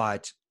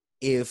 But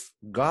if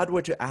God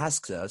were to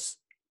ask us,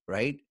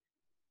 right,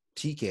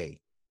 TK,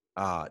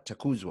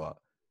 Takuzwa,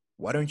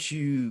 why don't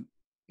you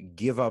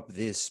give up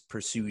this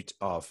pursuit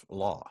of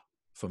law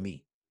for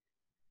me?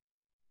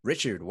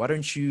 Richard, why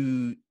don't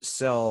you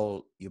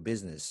sell your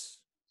business?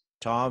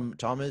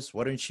 Thomas,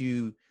 why don't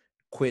you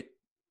quit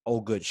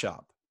All Good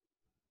Shop?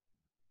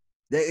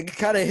 They're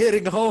kind of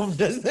hitting home,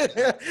 doesn't it?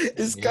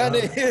 It's kind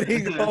of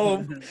hitting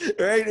home,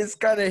 right? It's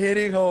kind of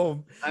hitting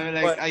home. I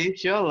mean, like, are you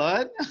sure,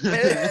 Lord?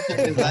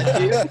 Is that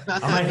you?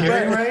 Am I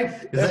hearing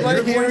right? Am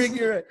I hearing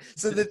you right?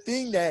 So the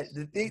thing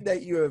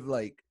that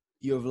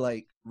you have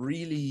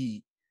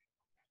really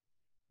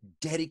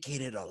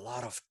dedicated a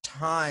lot of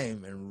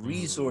time and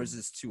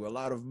resources to, a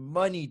lot of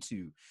money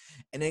to,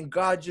 and then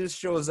God just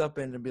shows up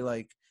and be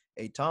like,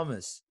 hey,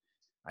 Thomas,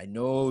 I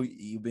know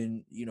you've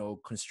been,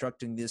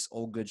 constructing this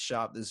All Good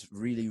Shop, this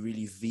really,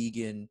 really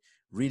vegan,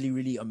 really,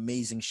 really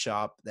amazing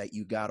shop that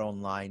you got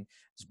online.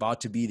 It's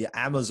about to be the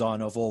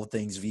Amazon of all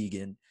things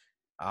vegan.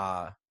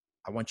 I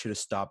want you to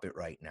stop it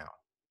right now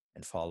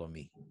and follow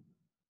me.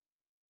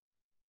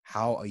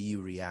 How are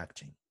you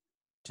reacting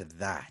to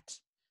that?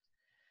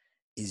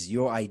 Is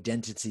your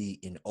identity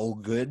in all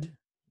good,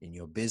 in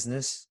your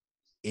business,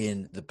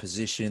 in the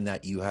position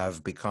that you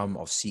have become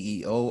of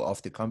CEO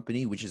of the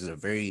company, which is a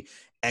very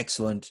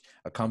excellent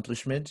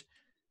accomplishment?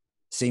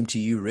 Same to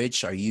you,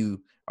 Rich. Are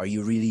you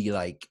really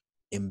like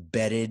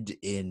embedded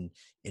in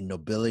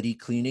nobility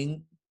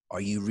cleaning?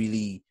 Are you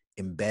really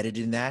embedded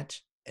in that?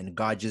 And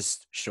God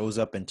just shows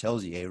up and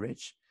tells you, hey,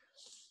 Rich,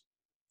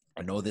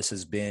 I know this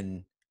has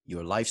been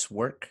your life's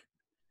work,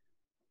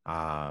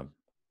 but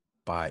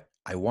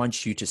I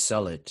want you to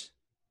sell it.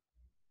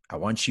 I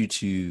want you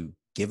to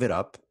give it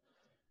up,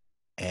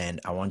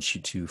 and I want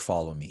you to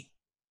follow me.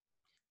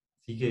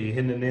 TK, you're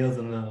hitting the nails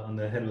on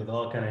the head with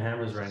all kind of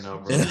hammers right now,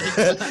 bro.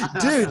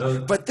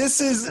 Dude, but this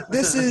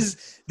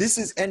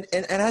is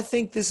and I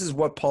think this is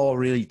what Paul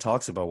really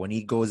talks about when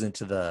he goes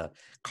into the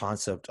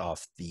concept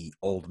of the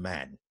old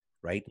man,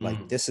 right?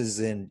 Like this is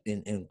in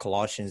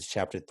Colossians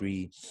chapter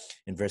 3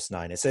 in verse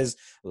 9. It says,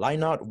 lie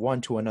not one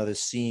to another,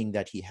 seeing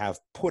that ye have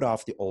put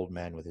off the old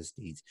man with his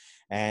deeds,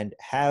 and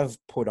have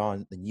put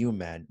on the new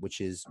man, which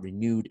is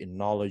renewed in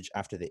knowledge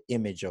after the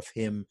image of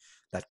him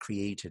that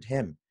created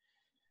him,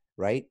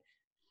 right?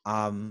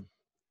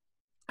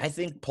 I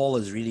think Paul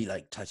is really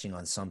like touching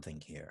on something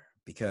here,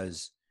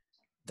 because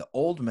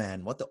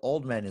what the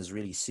old man is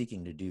really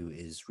seeking to do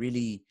is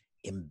really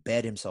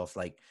embed himself,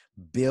 like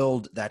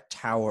build that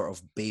tower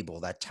of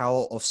Babel, that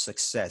tower of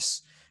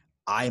success.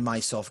 I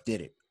myself did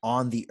it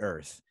on the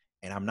earth,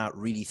 and I'm not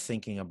really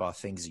thinking about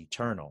things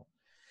eternal,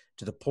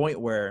 to the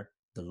point where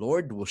the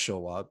Lord will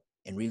show up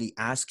and really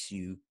asks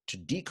you to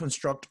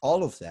deconstruct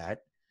all of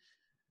that.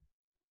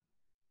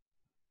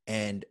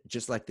 And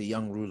just like the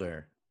young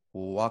ruler,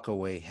 will walk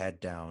away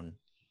head down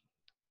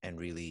and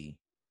really.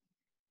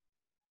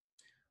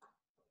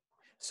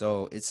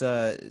 So it's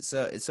a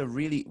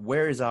really,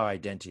 where is our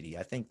identity?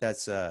 I think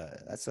that's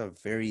a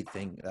very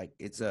thing, like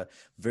it's a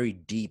very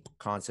deep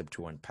concept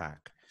to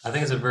unpack. I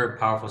think it's a very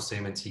powerful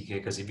statement, TK,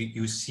 because if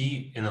you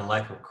see in the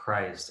life of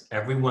Christ,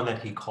 everyone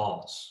that he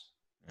calls,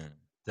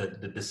 the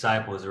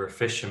disciples, there were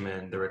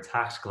fishermen, there were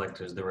tax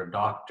collectors, there were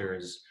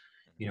doctors,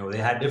 they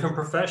had different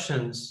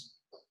professions.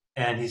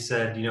 And he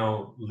said,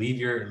 leave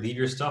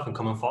your stuff and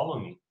come and follow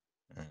me.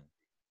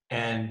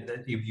 And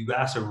if you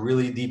ask a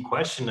really deep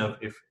question of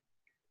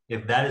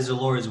if that is the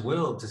Lord's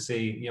will, to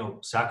say,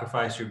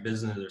 sacrifice your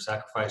business or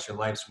sacrifice your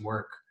life's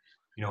work,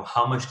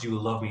 how much do you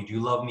love me? Do you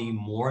love me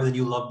more than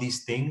you love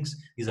these things,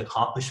 these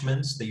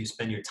accomplishments that you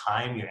spend your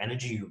time, your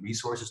energy, your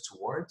resources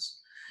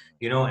towards?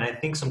 And I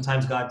think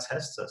sometimes God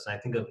tests us. And I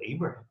think of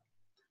Abraham.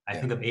 I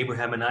think of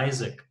Abraham and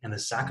Isaac and the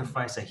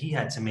sacrifice that he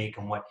had to make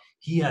and what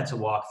he had to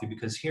walk through,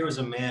 because here was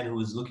a man who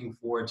was looking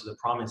forward to the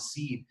promised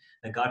seed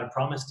that God had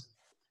promised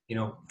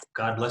him.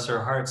 God bless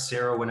her heart.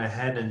 Sarah went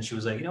ahead and she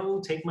was like,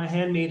 take my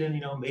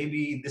handmaiden,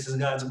 maybe this is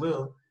God's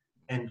will,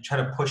 and try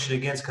to push it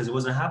against, because it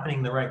wasn't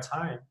happening the right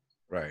time.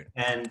 Right.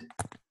 And,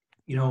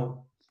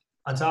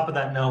 on top of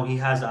that, no, he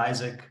has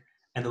Isaac,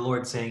 and the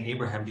Lord saying,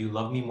 Abraham, do you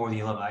love me more than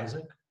you love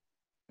Isaac?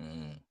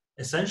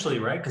 Essentially,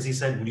 right? Because he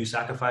said, would you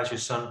sacrifice your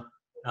son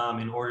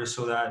in order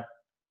so that,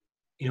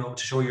 to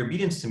show your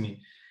obedience to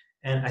me?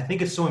 And I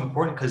think it's so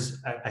important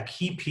because a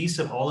key piece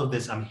of all of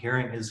this I'm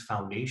hearing is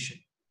foundation.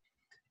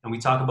 And we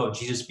talk about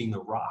Jesus being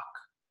the rock,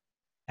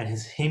 and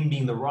him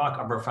being the rock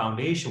of our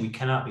foundation. We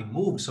cannot be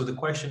moved. So the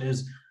question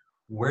is,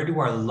 where do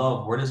our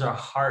love, where does our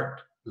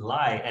heart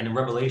lie? And in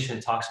Revelation,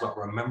 it talks about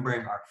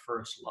remembering our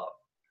first love.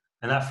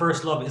 And that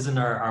first love isn't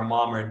our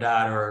mom or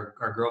dad or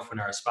our girlfriend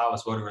or our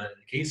spouse, whatever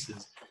the case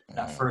is.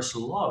 That first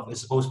love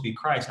is supposed to be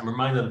Christ. I'm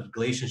reminded of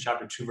Galatians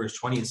chapter 2, verse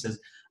 20. It says,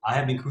 I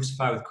have been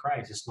crucified with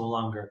Christ. It's no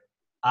longer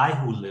I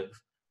who live,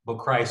 but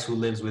Christ who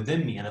lives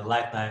within me. And the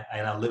life that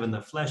I live in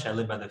the flesh, I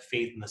live by the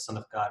faith in the Son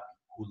of God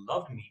who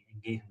loved me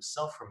and gave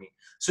himself for me.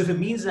 So if it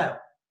means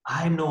that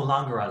I'm no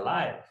longer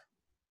alive,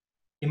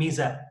 it means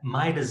that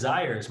my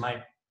desires,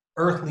 my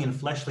earthly and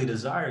fleshly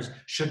desires,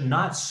 should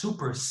not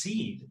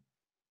supersede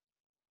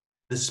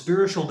the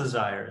spiritual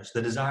desires,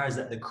 the desires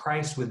that the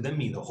Christ within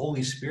me, the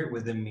Holy Spirit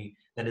within me,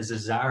 that is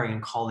desiring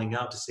and calling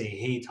out to say,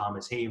 hey,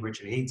 Thomas, hey,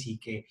 Richard, hey,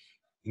 TK,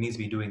 you need to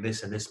be doing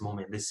this in this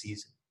moment, this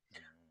season.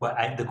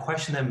 But the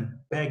question then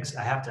begs,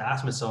 I have to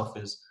ask myself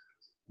is,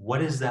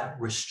 what is that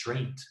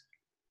restraint?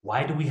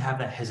 Why do we have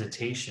that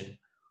hesitation?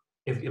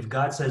 If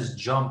God says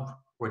jump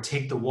or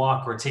take the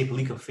walk or take a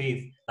leap of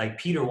faith, like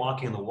Peter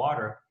walking in the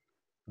water,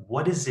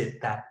 what is it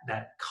that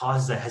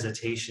causes that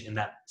hesitation in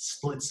that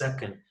split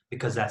second?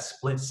 Because that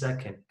split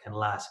second can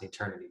last an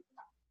eternity.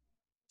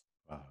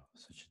 Wow,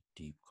 such a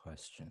deep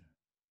question.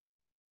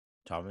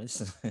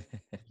 Thomas?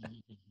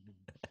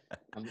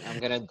 I'm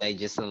gonna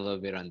digest a little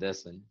bit on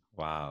this one.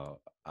 Wow.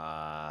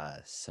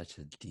 Such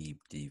a deep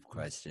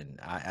question.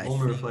 I Moment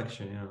think,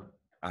 reflection, yeah.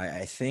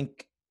 I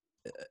think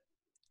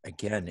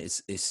again,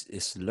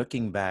 it's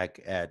looking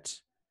back at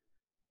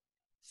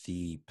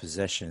the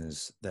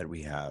possessions that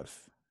we have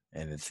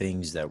and the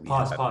things that we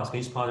Pause. have. Can you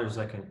just pause for a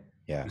second?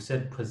 Yeah. You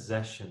said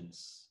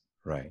possessions.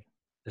 Right.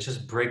 Let's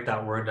just break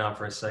that word down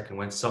for a second.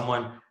 When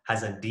someone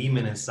has a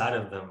demon inside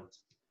of them,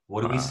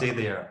 what do we say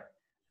they are?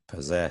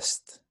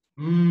 Possessed.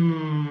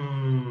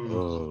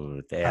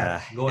 Oh,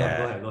 yeah. Go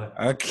ahead.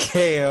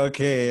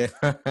 Okay.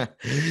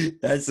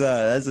 That's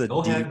a deep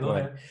Go one.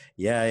 ahead.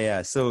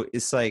 Yeah. So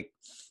it's like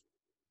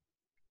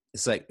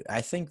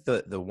I think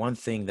the one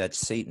thing that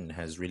Satan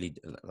has really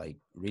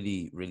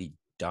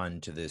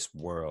done to this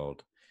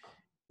world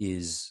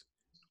is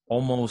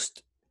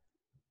almost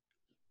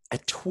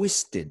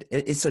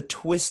it's a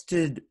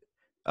twisted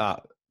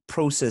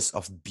process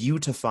of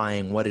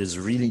beautifying what is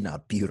really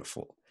not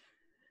beautiful,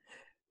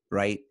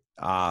 right?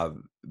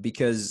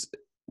 Because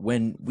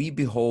when we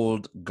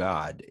behold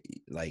God,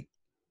 like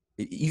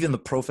even the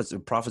prophets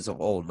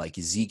of old, like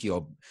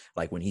Ezekiel,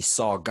 like when he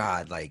saw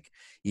God, like,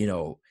 you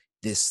know,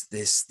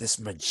 this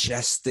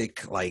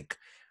majestic, like,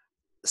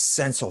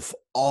 sense of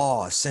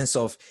awe, sense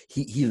of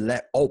he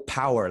let all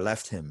power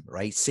left him,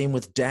 right? Same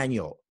with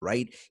Daniel,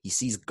 right? He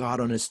sees God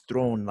on his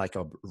throne, like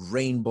a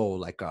rainbow,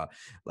 like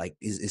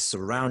is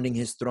surrounding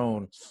his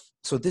throne.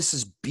 So this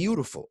is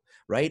beautiful,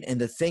 right? And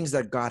the things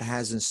that God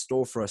has in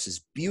store for us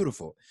is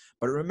beautiful.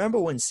 But remember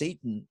when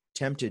Satan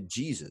tempted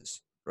Jesus,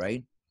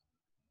 right?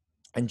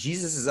 And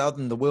Jesus is out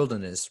in the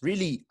wilderness.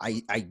 Really,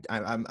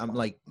 I'm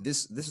like,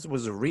 this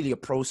was really a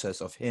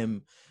process of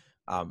him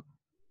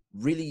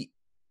really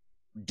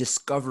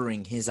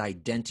discovering his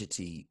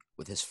identity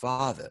with his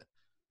Father,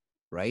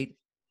 right?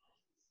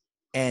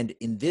 And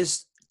in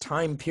this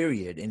time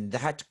period, in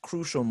that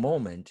crucial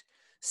moment,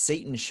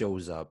 Satan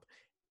shows up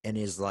and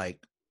is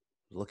like,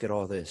 look at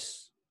all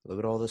this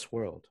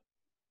world.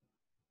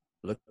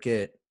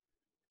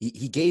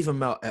 He gave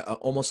him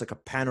almost like a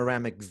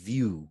panoramic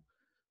view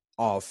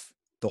of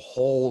the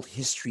whole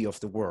history of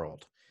the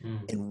world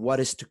and what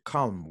is to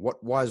come, what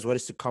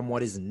is to come,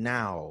 what is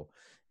now.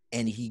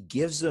 And he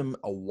gives them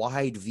a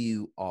wide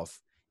view of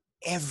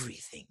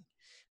everything.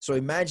 So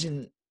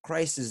imagine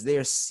Christ is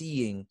there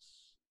seeing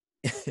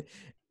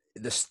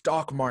the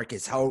stock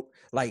markets, how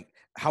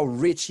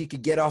rich he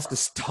could get off the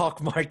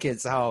stock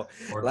markets, how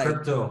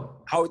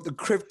the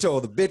crypto,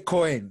 the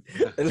Bitcoin,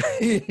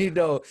 you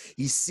know,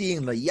 he's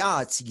seeing the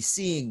yachts, he's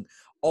seeing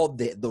all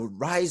the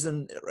rise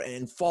and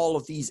fall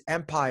of these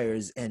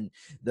empires and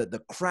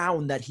the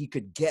crown that he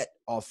could get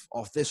of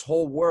this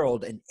whole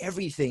world and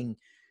everything.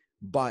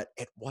 But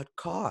at what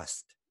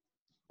cost?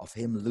 Of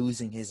him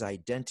losing his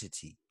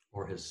identity.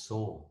 Or his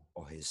soul.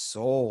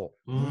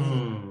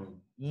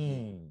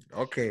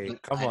 Okay,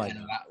 come on.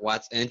 And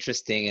what's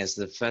interesting is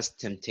the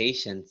first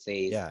temptation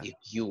says, if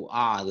you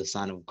are the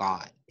Son of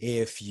God.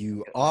 If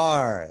you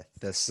are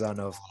the Son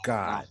of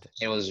God.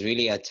 It was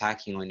really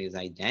attacking on his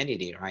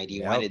identity, right?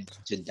 He wanted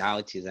to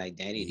doubt his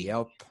identity.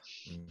 Yep.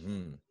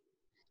 Mm-hmm.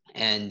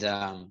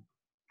 And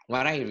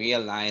what I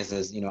realized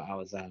is, you know, I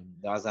was there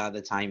was the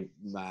other time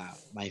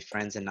my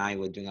friends and I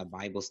were doing a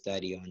Bible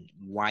study on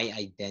why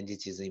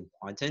identity is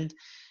important,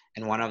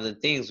 and one of the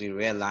things we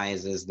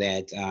realized is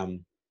that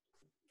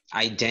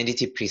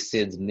identity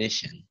precedes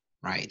mission,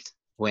 right?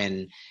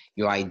 When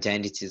your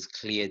identity is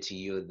clear to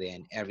you,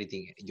 then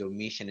everything, your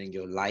mission and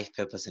your life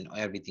purpose and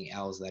everything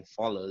else that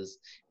follows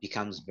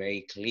becomes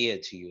very clear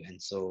to you.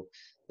 And so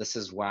this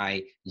is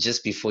why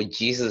just before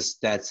Jesus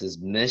starts his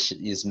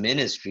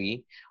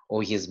ministry,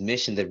 or his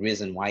mission, the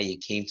reason why he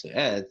came to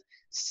earth,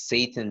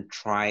 Satan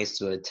tries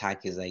to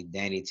attack his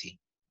identity.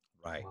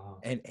 Right. Wow.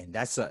 And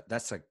that's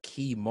a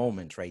key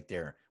moment right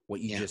there,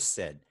 what you Yeah. just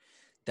said.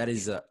 That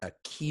is a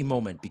key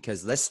moment,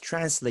 because let's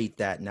translate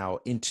that now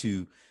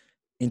into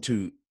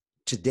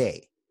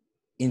today,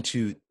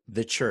 into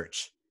the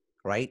church,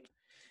 right?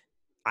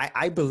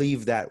 I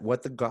believe that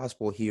what the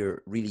gospel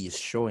here really is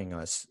showing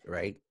us,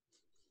 right,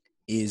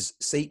 is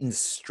Satan's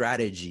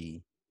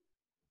strategy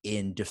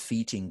in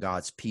defeating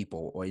God's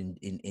people, or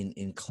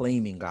in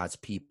claiming God's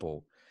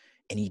people.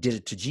 And he did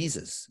it to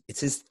Jesus.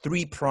 It's his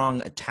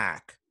three-prong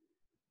attack.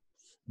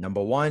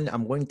 Number one,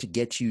 I'm going to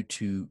get you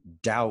to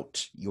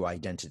doubt your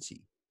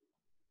identity.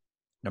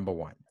 Number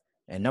one.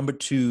 And number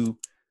two,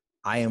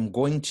 I am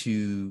going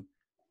to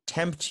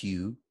tempt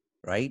you,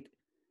 right,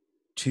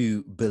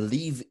 to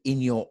believe in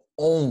your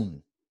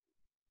own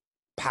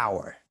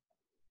power.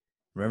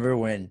 Remember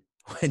when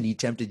he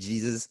tempted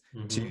Jesus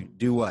to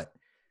do what?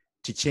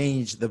 To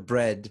change the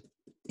bread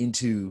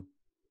into,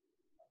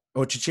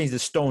 or to change the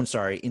stone,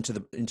 into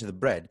the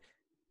bread.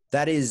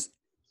 That is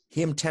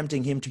him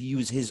tempting him to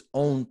use his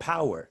own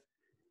power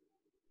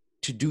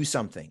to do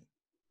something,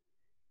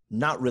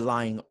 not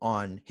relying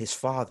on his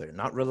Father,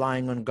 not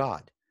relying on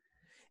God.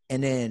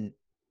 And then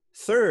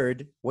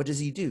third, what does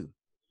he do?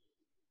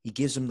 He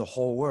gives him the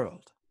whole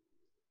world.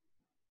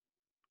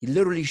 He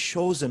literally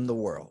shows him the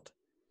world.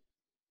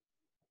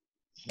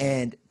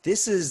 And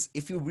this is,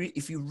 if you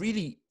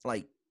really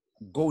like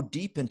go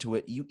deep into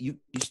it, you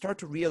start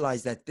to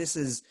realize that this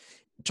is,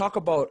 talk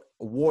about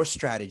war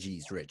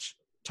strategies, Rich.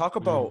 Talk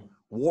about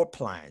war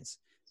plans.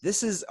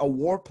 This is a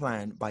war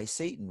plan by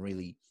Satan,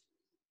 really,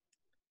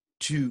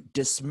 to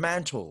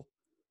dismantle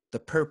the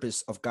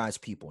purpose of God's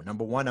people.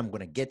 Number one, I'm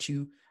going to get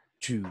you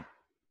to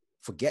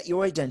forget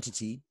your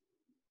identity.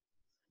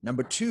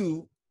 Number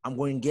two, I'm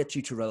going to get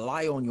you to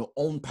rely on your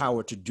own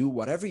power to do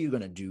whatever you're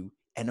going to do.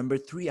 And number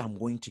three, I'm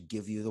going to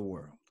give you the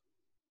world.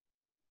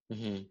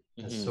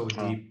 That's so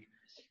deep.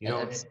 You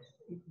know,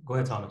 go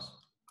ahead, Thomas.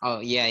 Oh,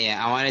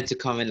 yeah. I wanted to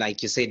comment,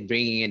 like you said,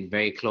 bringing it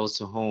very close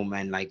to home,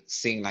 and like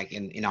seeing like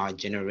in our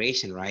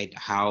generation, right,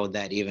 how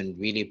that even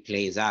really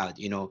plays out.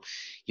 You know,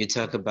 you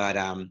talk about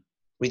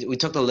we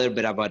talked a little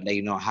bit about, like,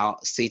 you know, how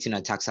Satan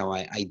attacks our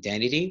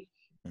identity.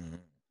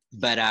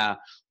 But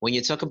when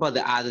you talk about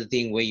the other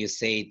thing where you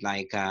say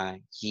like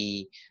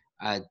he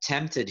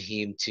tempted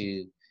him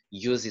to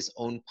use his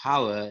own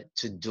power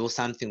to do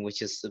something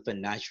which is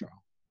supernatural,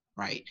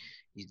 right?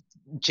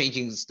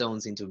 Changing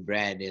stones into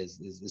bread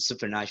is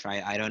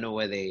supernatural. I don't know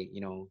whether,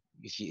 you know,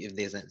 if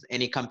there's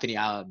any company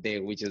out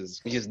there which is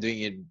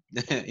doing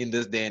it in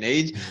this day and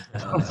age.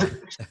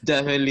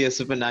 Definitely a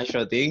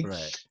supernatural thing.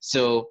 Right.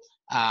 So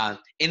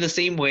in the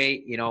same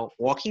way, you know,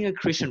 walking a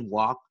Christian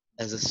walk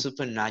is a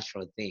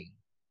supernatural thing.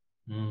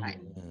 Right?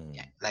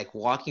 Yeah, like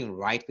walking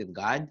right with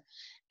God.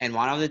 And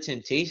one of the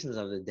temptations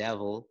of the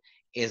devil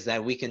is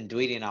that we can do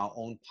it in our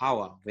own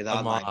power, without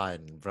Come like, on,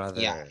 brother.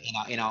 yeah,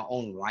 in our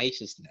own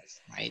righteousness,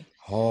 right?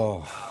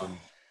 Oh.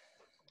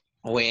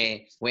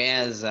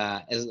 Whereas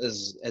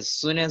as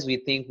soon as we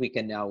think we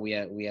can, we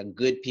are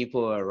good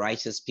people or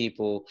righteous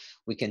people,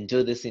 we can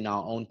do this in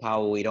our own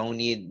power. We don't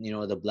need, you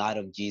know, the blood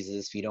of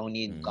Jesus. We don't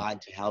need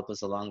God to help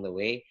us along the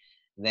way.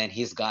 Then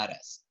He's got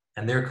us.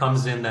 And there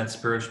comes in that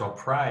spiritual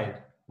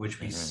pride, which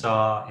we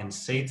saw in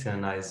Satan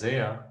and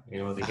Isaiah. You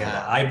know, they get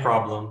the eye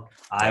problem.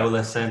 I will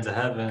ascend to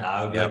heaven.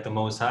 I will be like the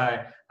Most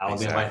High. I will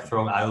be on my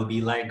throne. I will be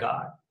like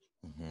God.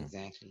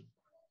 Exactly.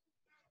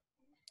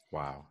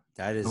 Wow,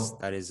 that is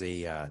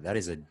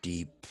a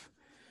deep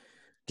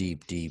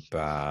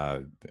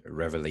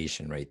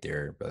revelation right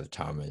there, Brother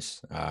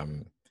Thomas.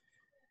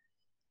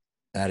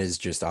 That is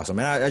just awesome.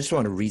 And I just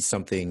want to read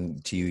something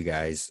to you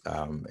guys.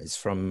 It's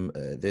from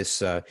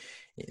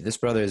this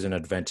brother is an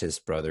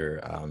Adventist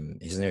brother.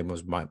 His name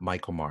was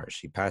Michael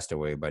Marsh. He passed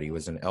away, but he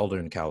was an elder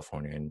in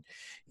California, and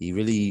he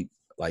really,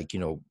 like, you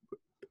know,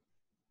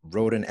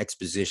 wrote an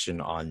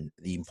exposition on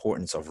the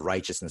importance of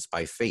righteousness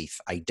by faith,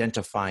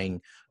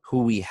 identifying who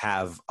we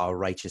have our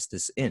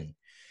righteousness in.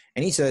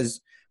 And he says,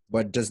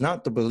 but does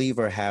not the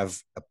believer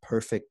have a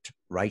perfect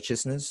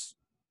righteousness?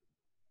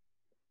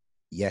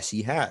 Yes,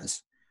 he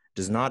has.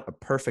 Does not a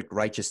perfect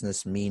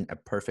righteousness mean a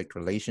perfect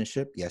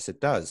relationship? Yes,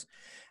 it does.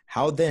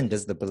 How then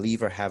does the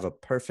believer have a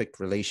perfect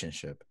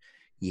relationship?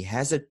 He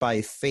has it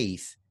by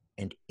faith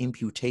and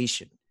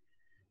imputation,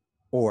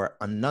 or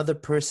another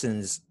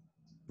person's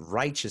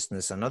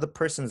righteousness, another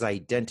person's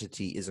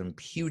identity is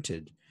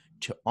imputed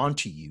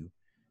onto you.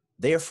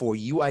 Therefore,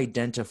 you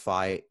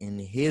identify in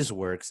his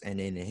works and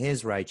in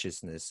his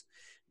righteousness.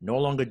 No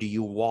longer do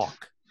you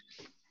walk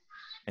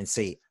and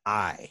say,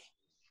 I,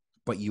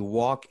 but you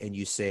walk and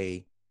you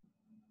say,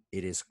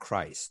 it is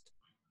Christ,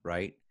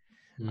 right?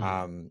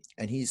 And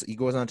he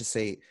goes on to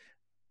say,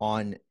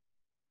 on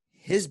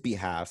his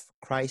behalf,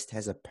 Christ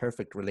has a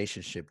perfect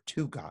relationship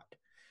to God,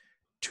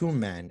 to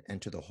man,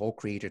 and to the whole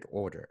created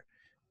order.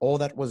 All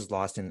that was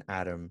lost in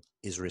Adam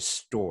is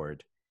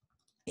restored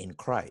in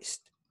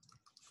Christ.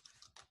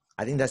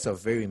 I think that's a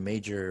very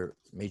major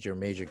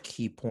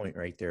key point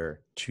right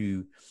there,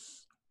 to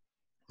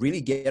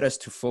really get us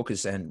to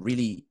focus and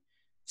really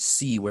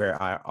see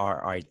where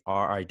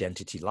our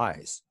identity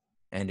lies.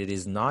 And it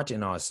is not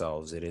in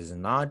ourselves. It is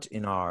not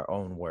in our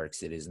own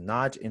works. It is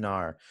not in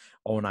our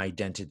own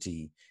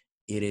identity.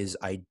 It is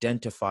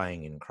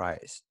identifying in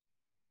Christ.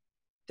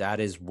 That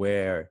is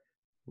where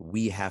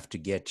we have to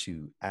get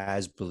to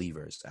as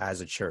believers,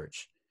 as a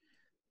church.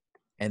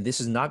 And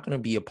this is not going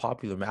to be a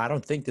popular, I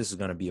don't think this is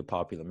going to be a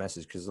popular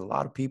message, because a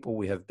lot of people,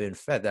 we have been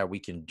fed that we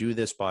can do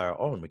this by our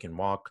own. We can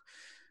walk,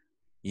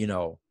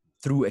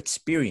 through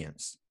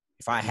experience.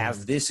 If I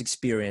have this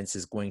experience,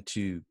 is going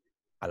to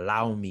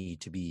allow me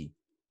to be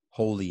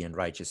holy and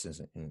righteous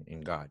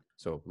in God.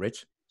 So,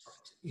 Rich?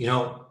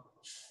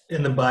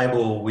 In the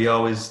Bible, we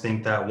always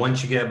think that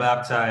once you get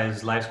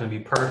baptized, life's going to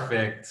be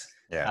perfect.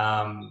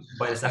 Yeah.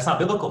 But that's not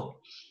biblical.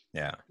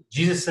 Yeah.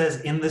 Jesus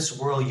says, in this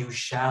world, you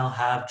shall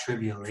have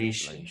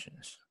tribulation,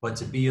 but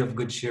to be of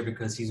good cheer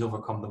because he's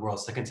overcome the world.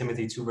 2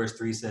 Timothy 2 verse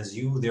 3 says,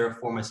 you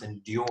therefore must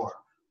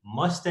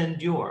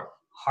endure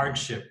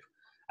hardship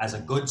as a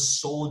good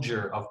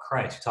soldier of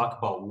Christ. You talk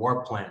about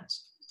war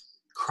plans.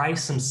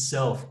 Christ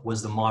himself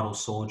was the model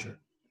soldier.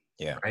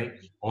 Yeah. Right?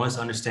 I want us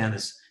to understand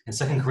this. In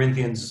 2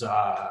 Corinthians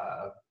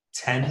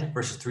 10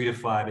 verses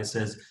 3-5, it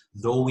says,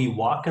 though we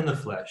walk in the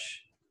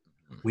flesh,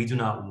 we do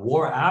not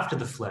war after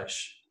the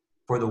flesh,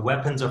 for the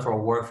weapons of our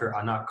warfare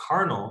are not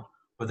carnal,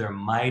 but they're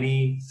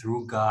mighty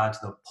through God to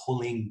the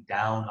pulling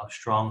down of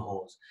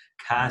strongholds,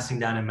 casting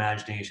down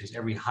imaginations,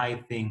 every high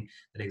thing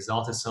that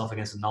exalts itself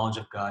against the knowledge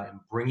of God, and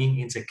bringing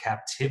into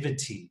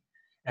captivity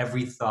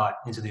every thought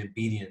into the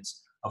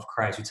obedience of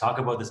Christ. We talk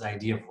about this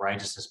idea of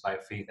righteousness by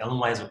faith. Ellen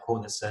White has a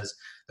quote that says,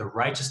 the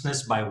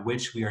righteousness by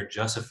which we are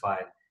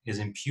justified is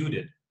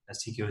imputed.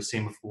 As TK was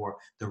saying before,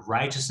 the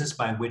righteousness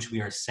by which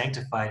we are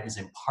sanctified is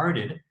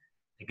imparted.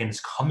 Again,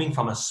 it's coming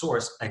from a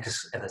source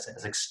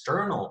as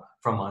external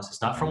from us.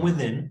 It's not from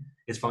within.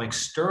 It's from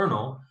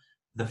external.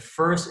 The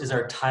first is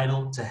our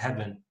title to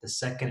heaven. The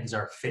second is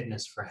our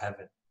fitness for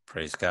heaven.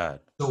 Praise God.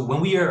 So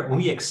when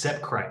we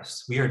accept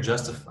Christ, we are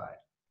justified.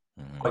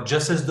 But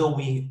just as though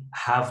we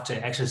have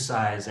to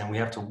exercise and we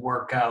have to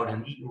work out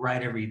and eat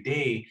right every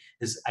day,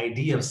 this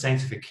idea of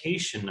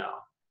sanctification now,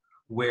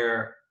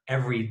 where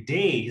every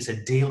day is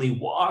a daily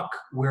walk,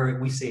 where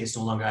we say it's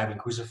no longer I have been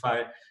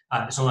crucified.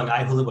 It's no longer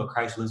I who live, but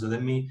Christ who lives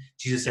within me.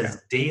 Jesus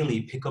says,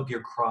 daily pick up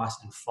your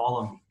cross and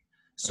follow me.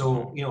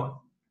 So,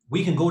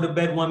 we can go to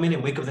bed one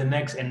minute, wake up the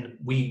next, and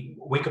we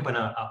wake up in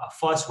a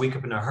fuss, wake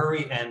up in a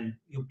hurry, and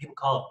people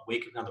call it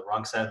waking on the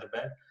wrong side of the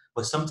bed.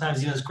 But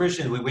sometimes, as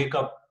Christians, we wake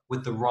up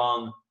with the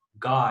wrong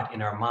God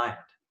in our mind.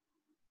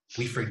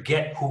 We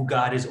forget who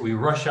God is. We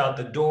rush out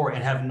the door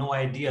and have no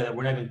idea that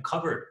we're not even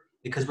covered,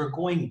 because we're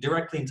going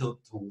directly into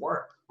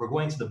work. We're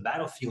going to the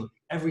battlefield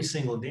every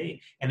single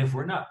day. And if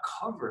we're not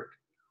covered,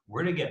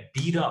 we're going to get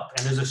beat up.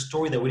 And there's a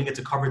story that we didn't get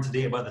to cover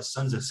today about the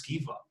sons of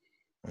Sceva,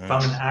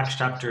 found in Acts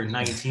chapter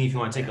 19, if you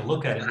want to take a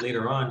look at it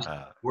later on,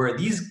 where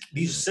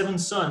these 7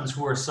 sons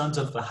who are sons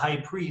of the high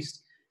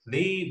priest,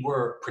 they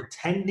were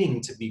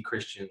pretending to be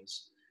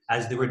Christians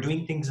as they were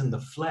doing things in the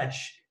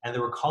flesh, and they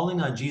were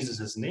calling on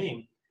Jesus'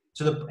 name.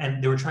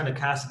 And they were trying to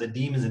cast the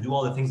demons and do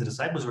all the things the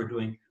disciples were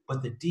doing.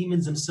 But the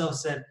demons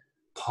themselves said,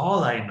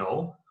 Paul I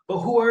know, but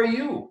who are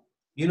you?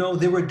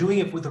 They were doing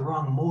it with the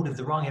wrong motive,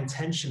 the wrong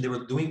intention. They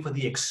were doing it for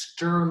the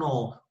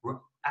external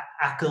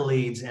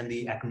accolades and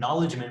the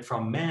acknowledgement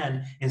from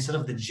man, instead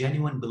of the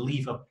genuine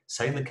belief of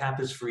setting the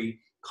captives free,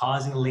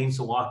 causing the lame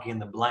to walk in,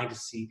 the blind to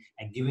see,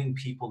 and giving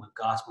people the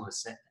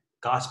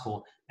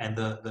gospel and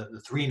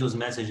the 3 angels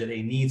message that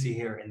they need to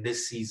hear in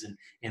this season,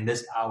 in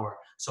this hour.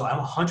 So I'm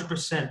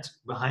 100%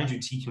 behind you,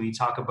 TK, when you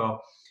talk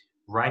about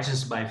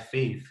righteousness by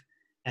faith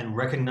and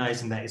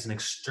recognizing that it's an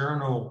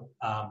external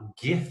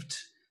gift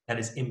that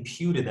is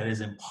imputed, that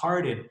is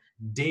imparted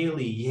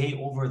daily, yea,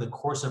 over the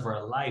course of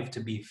our life, to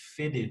be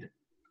fitted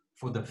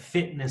for the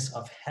fitness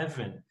of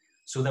heaven,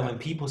 so that when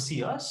people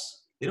see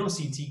us, they don't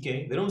see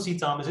TK, they don't see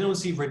Thomas, they don't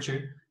see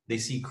Richard, they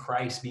see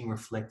Christ being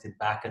reflected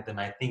back at them.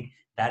 I think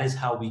that is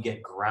how we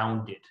get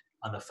grounded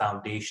on the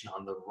foundation,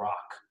 on the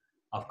rock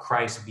of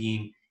Christ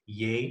being,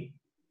 yea,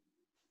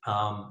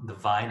 the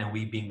vine, and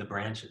we being the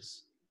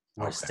branches.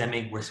 We're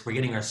we're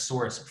getting our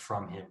source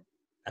from him.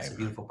 That's the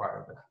beautiful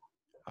part of it.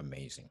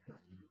 Amazing.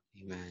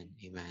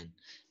 Amen.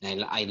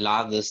 And I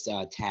love this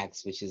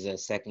text, which is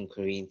 2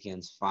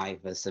 Corinthians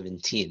 5, verse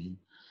 17.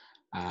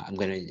 I'm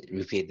going to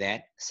repeat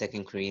that.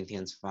 2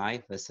 Corinthians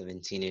 5, verse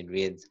 17, it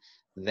reads,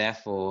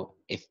 therefore,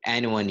 if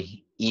anyone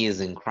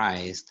is in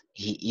Christ,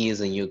 he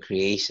is a new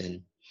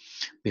creation.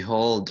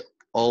 Behold,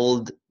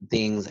 old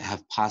things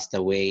have passed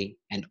away,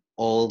 and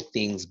all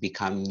things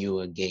become new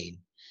again.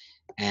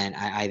 And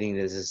I think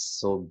this is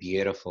so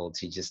beautiful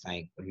to just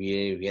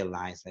really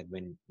realize that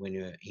when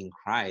you're in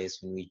Christ,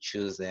 when we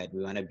choose that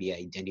we want to be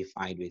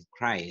identified with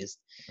Christ,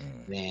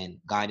 then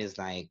God is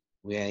like,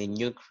 we're a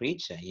new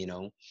creature,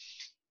 It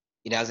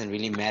doesn't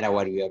really matter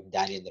what we have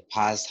done in the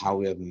past, how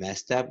we have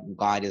messed up.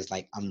 God is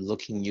like, I'm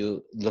looking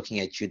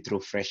at you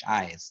through fresh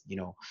eyes.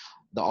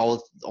 The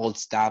old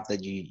stuff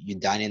that you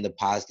done in the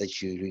past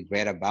that you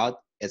regret about,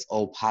 it's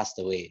all passed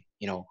away.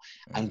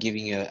 I'm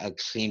giving you a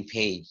clean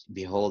page.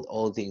 Behold,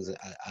 all things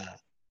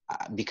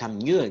become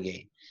new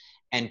again.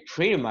 And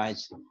pretty much,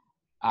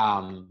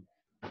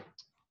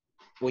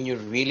 when you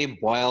really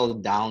boil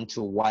down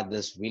to what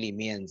this really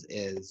means,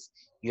 is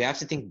you have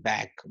to think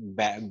back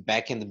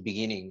in the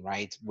beginning,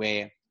 right,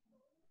 where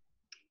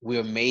we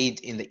were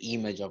made in the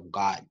image of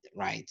God,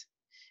 right?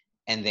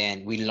 And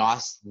then we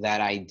lost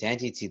that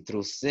identity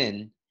through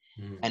sin.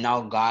 And now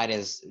God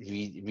is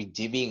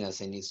redeeming us,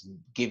 and is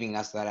giving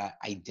us that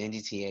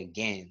identity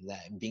again,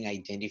 that being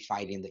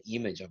identified in the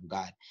image of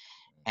God.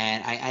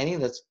 And I think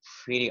that's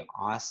pretty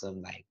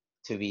awesome, like,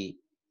 to be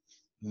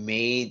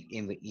made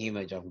in the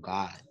image of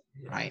God,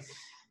 right?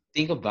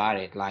 Think about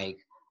it. Like,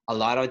 a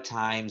lot of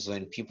times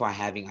when people are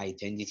having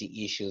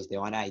identity issues, they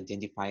want to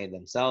identify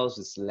themselves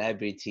with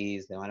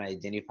celebrities. They want to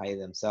identify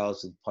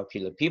themselves with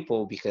popular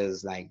people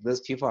because, like,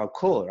 those people are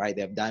cool, right?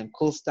 They've done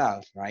cool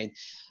stuff, right?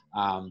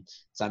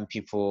 Some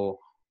people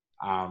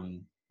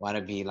want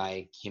to be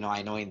like,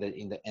 I know in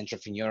the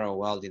entrepreneurial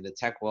world, in the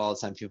tech world,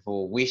 some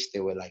people wish they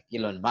were like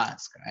Elon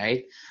Musk,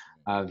 right?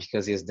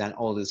 Because he's done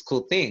all these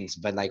cool things.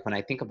 But like, when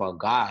I think about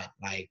God,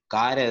 like,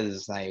 God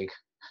is like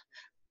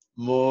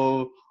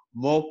more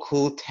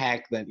cool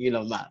tech than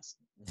Elon Musk,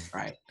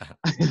 right?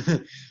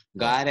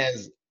 God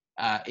has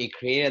he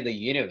created the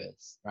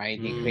universe, right?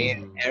 He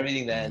created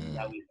everything that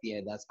we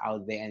see that's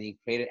out there, and he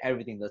created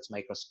everything that's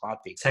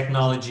microscopic.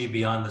 Technology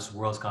beyond this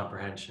world's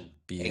comprehension.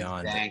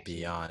 Beyond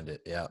Exactly.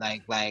 it, yeah.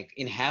 Like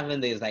in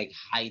heaven, there's like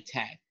high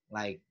tech,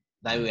 like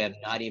that we have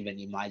not even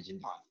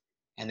imagined of.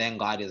 And then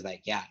God is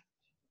like, yeah,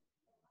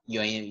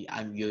 I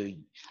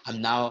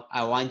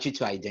want you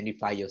to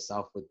identify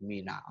yourself with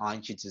me now. I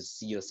want you to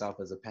see yourself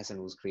as a person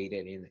who's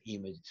created in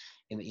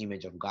the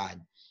image of God.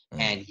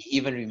 And he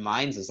even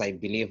reminds us, I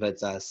believe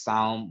it's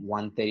Psalm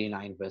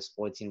 139 verse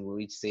 14,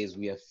 which says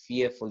we are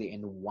fearfully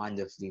and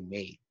wonderfully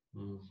made.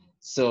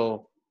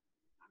 So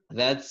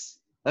that's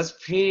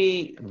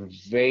pretty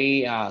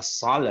very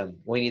solemn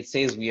when it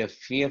says we are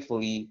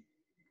fearfully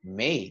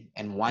made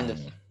and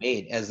wonderfully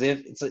made, as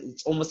if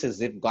it's almost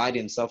as if God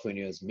himself, when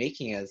he was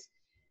making us,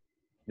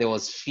 there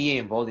was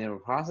fear involved in the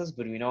process,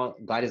 but we know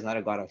God is not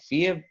a God of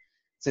fear.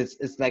 So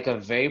it's like a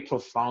very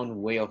profound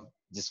way of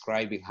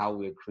describing how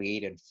we're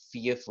created,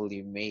 fearfully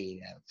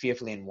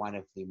and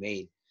wonderfully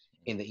made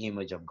in the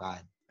image of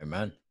God.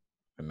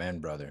 Amen,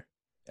 brother.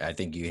 I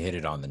think you hit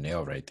it on the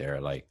nail right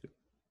there. Like,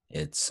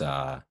 it's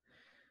about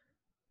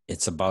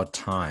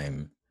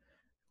time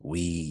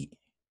we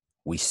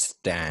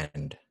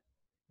stand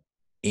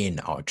in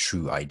our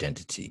true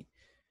identity.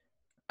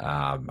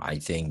 I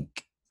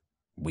think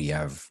we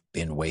have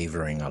been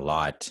wavering a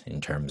lot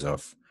in terms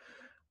of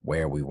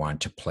where we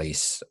want to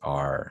place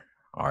our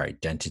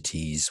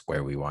identities,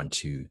 where we want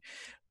to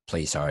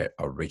place our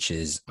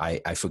riches.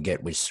 I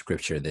forget which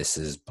scripture this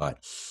is,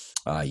 but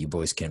you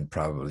boys can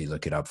probably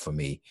look it up for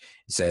me.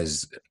 It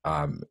says,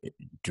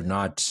 do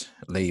not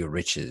lay your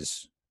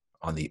riches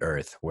on the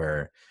earth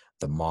where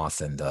the moth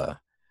and the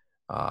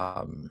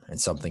and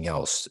something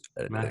else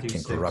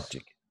can corrupt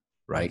it.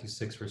 Right? Matthew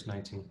 6 verse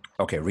 19.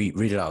 Okay, read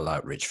it out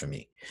loud, Rich, for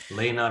me.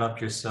 Lay not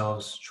up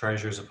yourselves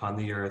treasures upon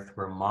the earth,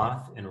 where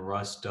moth and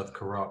rust doth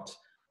corrupt,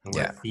 and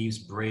where thieves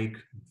break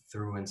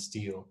through and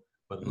steal.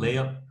 But lay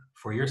up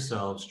for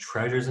yourselves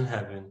treasures in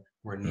heaven,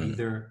 where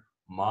neither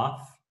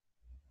moth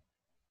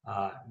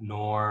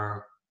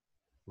nor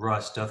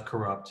rust doth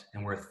corrupt,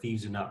 and where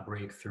thieves do not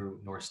break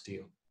through nor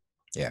steal.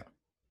 Yeah,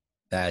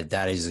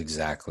 that is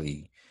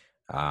exactly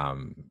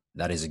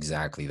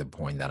the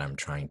point that I'm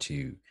trying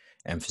to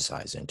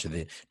emphasize. And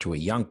to a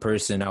young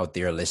person out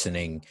there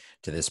listening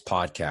to this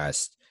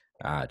podcast,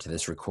 to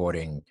this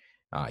recording,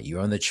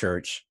 you're in the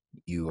church,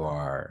 you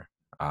are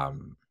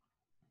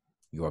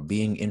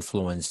being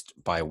influenced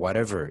by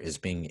whatever is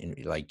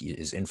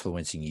is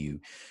influencing you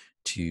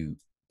to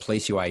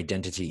place your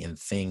identity in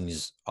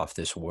things of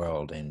this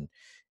world, and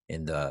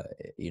in the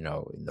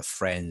in the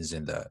friends,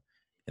 in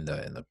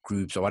the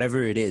groups, or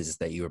whatever it is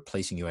that you are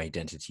placing your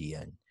identity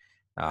in.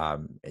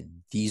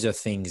 These are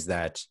things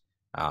that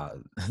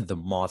the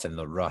moth and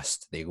the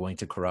rust, they're going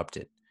to corrupt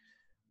it.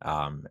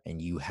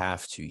 And you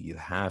have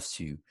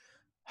to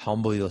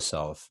humble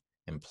yourself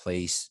and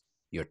place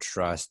your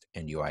trust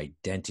and your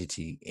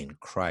identity in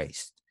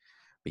Christ,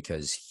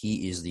 because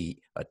he is the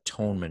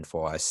atonement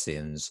for our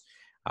sins,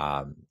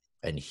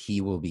 and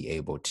he will be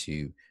able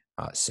to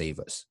save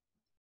us.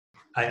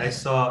 I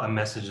saw a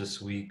message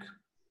this week,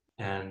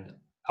 and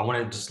I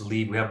want to just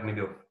leave. We have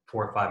maybe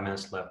 4 or 5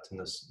 minutes left in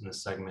this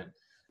segment.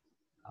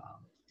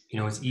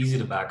 It's easy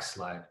to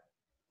backslide.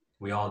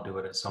 We all do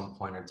it at some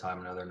point in time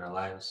or another in our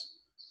lives.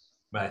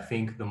 But I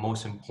think the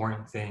most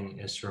important thing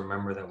is to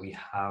remember that we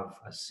have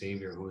a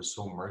Savior who is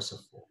so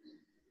merciful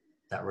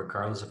that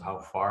regardless of how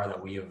far that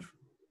we have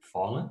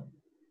fallen,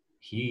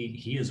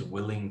 he is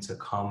willing to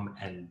come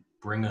and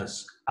bring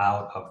us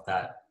out of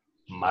that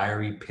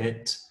miry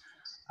pit,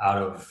 out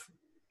of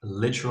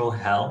literal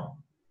hell,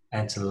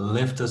 and to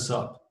lift us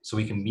up so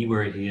we can be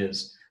where he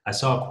is. I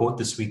saw a quote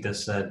this week that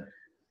said,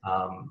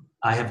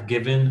 I have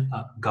given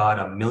God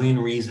a million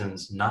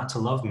reasons not to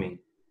love me,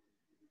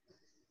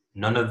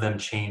 none of them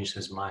changed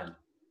his mind.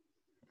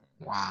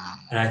 Wow.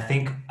 And I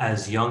think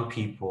as young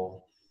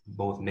people,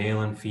 both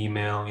male and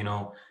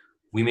female,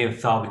 we may have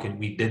thought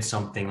we did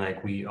something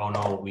like we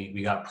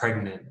got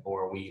pregnant,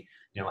 or we,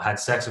 had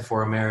sex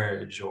before a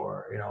marriage,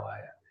 or,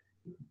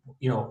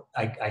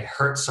 I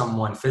hurt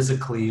someone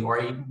physically,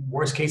 or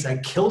worst case, I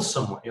killed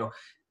someone.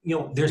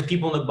 There's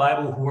people in the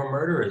Bible who were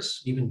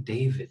murderers, even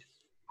David,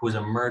 who was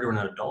a murderer and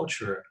an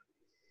adulterer.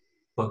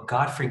 But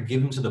God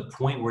forgave him to the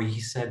point where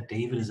he said,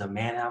 David is a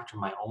man after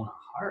my own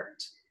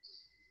heart.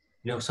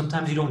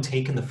 Sometimes you don't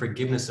take in the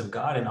forgiveness of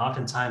God, and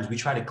oftentimes we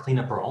try to clean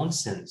up our own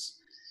sins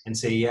and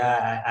say,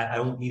 yeah, I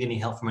don't need any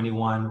help from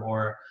anyone,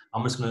 or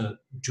I'm just going to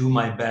do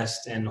my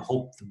best and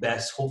hope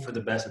for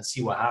the best and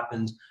see what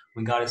happens.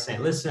 When God is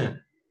saying,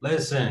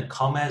 listen,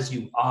 come as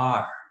you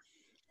are.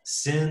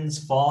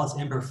 Sins, faults,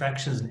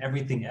 imperfections, and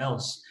everything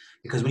else.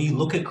 Because when you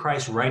look at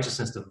Christ's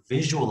righteousness, the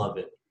visual of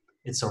it,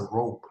 it's a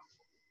robe.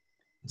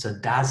 It's a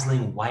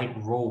dazzling white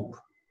robe,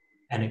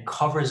 and it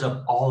covers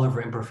up all of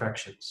our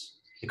imperfections.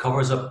 It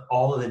covers up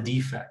all of the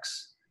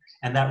defects.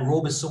 And that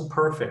robe is so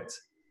perfect.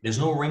 There's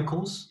no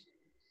wrinkles.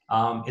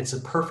 It's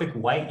a perfect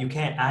white. You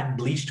can't add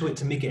bleach to it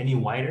to make it any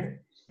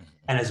whiter.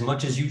 And as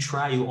much as you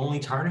try, you only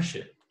tarnish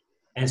it.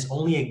 And it's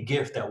only a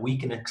gift that we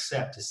can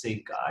accept to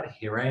say, God,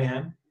 here I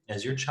am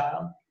as your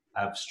child.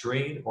 I've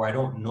strayed, or I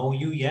don't know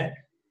you yet.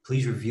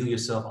 Please reveal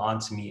yourself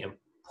onto me and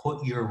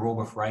put your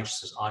robe of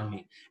righteousness on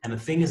me. And the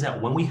thing is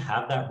that when we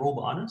have that robe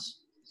on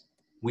us,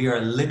 we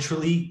are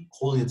literally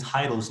holding the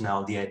titles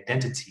now, the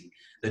identity,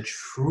 the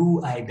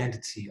true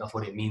identity of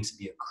what it means to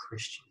be a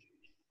Christian.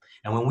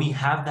 And when we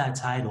have that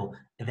title,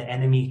 the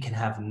enemy can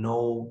have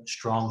no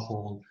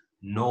stronghold,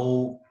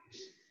 no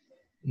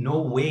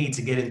way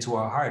to get into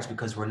our hearts,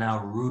 because we're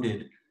now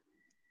rooted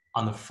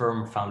on the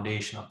firm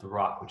foundation of the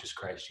rock, which is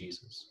Christ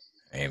Jesus.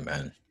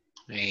 Amen.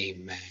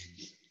 Amen.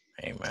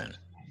 Amen.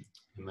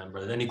 Amen,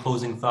 brother. Any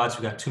closing thoughts?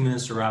 We got 2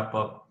 minutes to wrap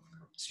up.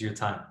 It's your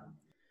time.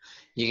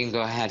 You can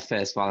go ahead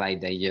first while I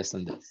digest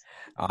on this.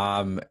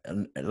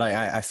 Like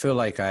I feel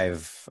like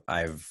I've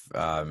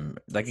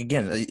like,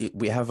 again,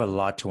 we have a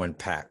lot to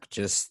unpack.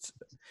 Just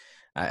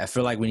I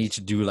feel like we need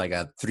to do like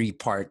a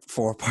 3-part,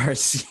 4-part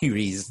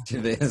series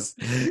to this,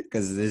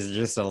 because there's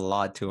just a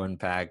lot to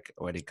unpack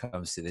when it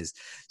comes to this.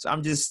 So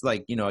I'm just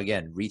like,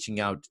 again,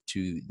 reaching out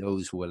to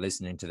those who are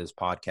listening to this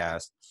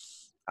podcast.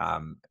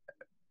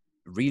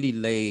 Really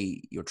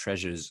lay your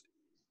treasures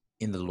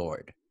in the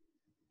Lord.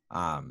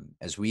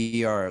 As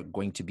we are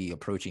going to be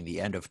approaching the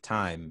end of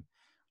time,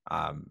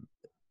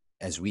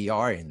 as we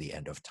are in the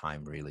end of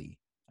time, really,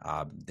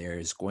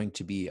 there's going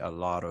to be a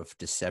lot of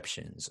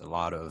deceptions, a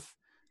lot of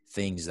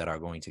things that are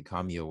going to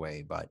come your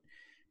way. But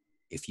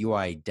if you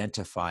are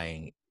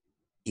identifying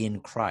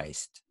in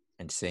Christ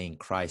and saying,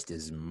 Christ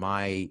is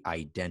my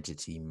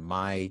identity,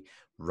 my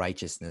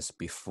righteousness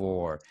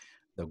before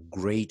the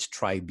great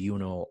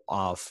tribunal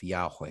of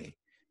Yahweh,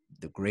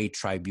 the great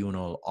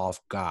tribunal of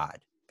God,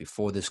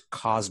 before this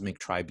cosmic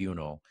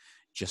tribunal,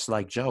 just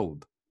like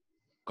Job,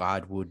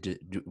 God would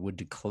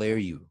declare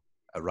you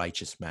a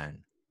righteous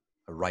man,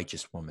 a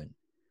righteous woman.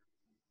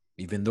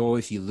 Even though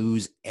if you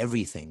lose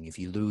everything, if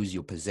you lose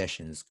your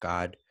possessions,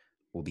 God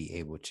will be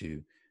able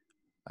to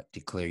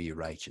declare you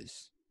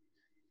righteous.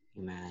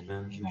 Amen.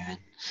 Amen.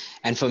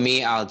 And for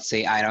me, I would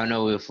say, I don't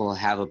know if we'll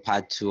have a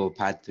part 2 or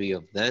part 3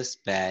 of this,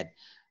 but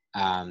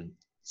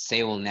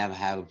say we'll never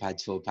have a part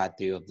 2 or part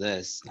 3 of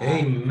this.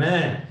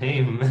 Amen.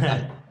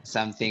 Amen.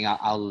 Something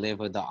I'll leave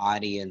with the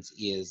audience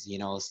is,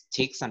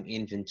 take some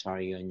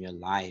inventory on your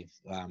life.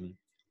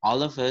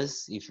 All of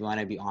us, if you want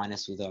to be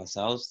honest with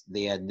ourselves,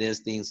 there's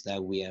things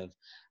that we have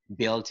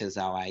built as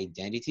our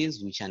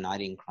identities, which are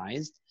not in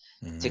Christ.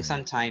 Mm-hmm. Take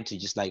some time to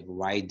just like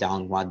write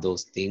down what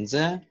those things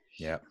are.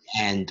 Yeah.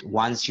 And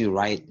once you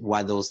write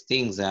what those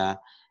things are,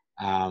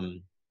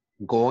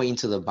 go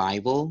into the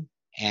Bible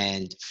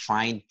and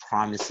find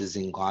promises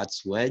in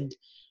God's word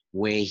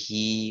where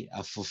he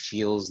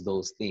fulfills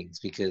those things.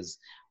 Because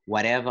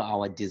whatever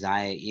our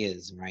desire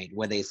is, right,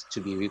 whether it's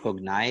to be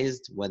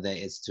recognized, whether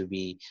it's to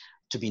be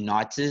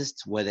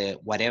noticed,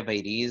 whatever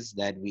it is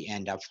that we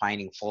end up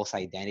finding false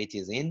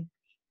identities in,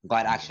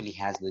 God actually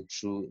has a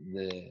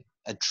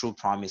true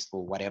promise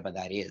for whatever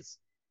that is.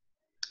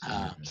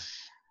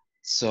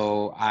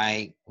 So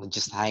I would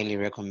just highly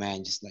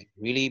recommend just like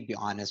really be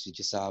honest with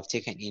yourself,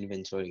 take an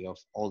inventory of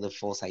all the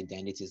false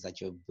identities that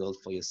you've built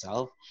for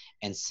yourself,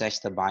 and search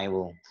the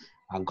Bible.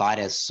 God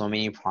has so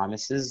many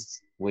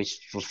promises which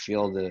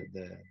fulfill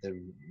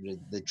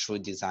the true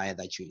desire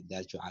that you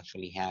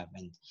actually have,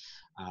 and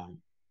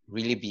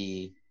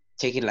really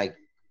take it like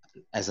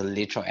as a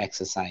literal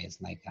exercise,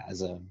 like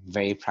as a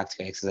very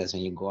practical exercise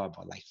when you go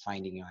about like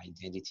finding your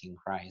identity in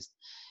Christ.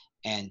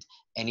 And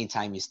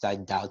anytime you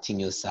start doubting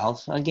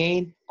yourself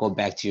again, go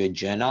back to your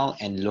journal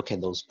and look at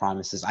those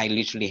promises. I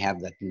literally have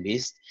that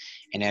list.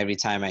 And every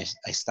time I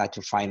start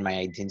to find my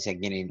identity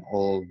again in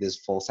all these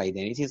false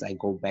identities, I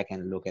go back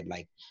and look at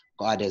like,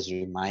 God has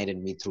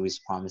reminded me through his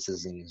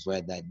promises in his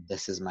word that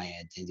this is my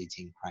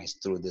identity in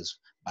Christ through these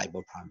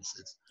Bible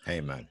promises.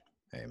 Amen.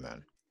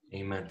 Amen.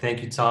 Amen.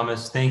 Thank you,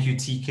 Thomas. Thank you,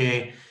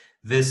 TK.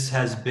 This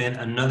has been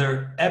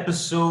another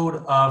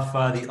episode of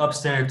the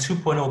Upstandard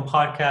 2.0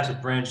 podcast with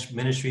Branch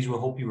Ministries. We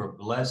hope you were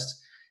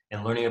blessed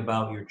and learning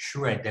about your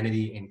true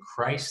identity in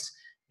Christ.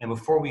 And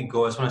before we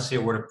go, I just want to say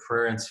a word of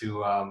prayer and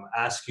to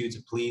ask you to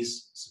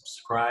please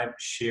subscribe,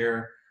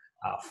 share,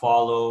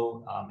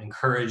 follow,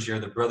 encourage your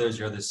other brothers,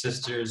 your other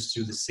sisters.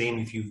 Do the same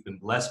if you've been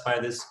blessed by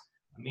this.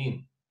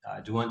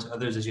 Do unto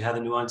others as you have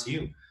them do unto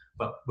you.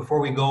 But before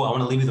we go, I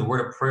want to leave you the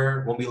word of prayer.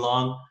 It won't be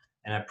long.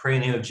 And I pray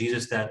in the name of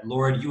Jesus that,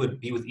 Lord, you would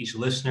be with each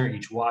listener,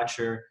 each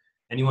watcher,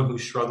 anyone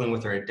who's struggling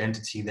with their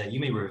identity, that you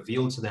may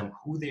reveal to them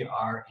who they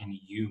are in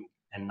you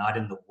and not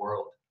in the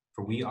world.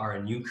 For we are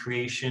a new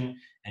creation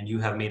and you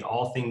have made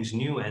all things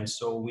new. And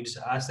so we just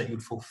ask that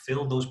you'd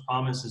fulfill those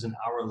promises in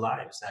our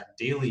lives, that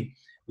daily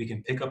we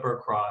can pick up our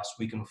cross,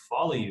 we can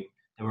follow you.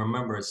 And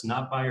remember, it's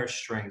not by our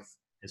strength,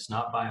 it's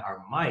not by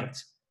our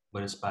might,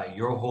 but it's by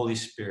your Holy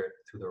Spirit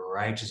through the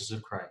righteousness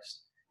of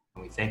Christ.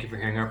 And we thank you for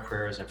hearing our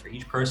prayers, and for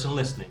each person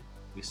listening,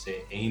 we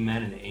say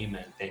amen and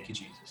amen. Thank you,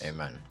 Jesus.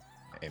 Amen.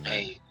 Amen.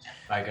 Hey.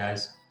 Bye,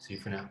 guys. See you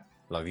for now.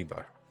 Love you,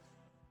 bro.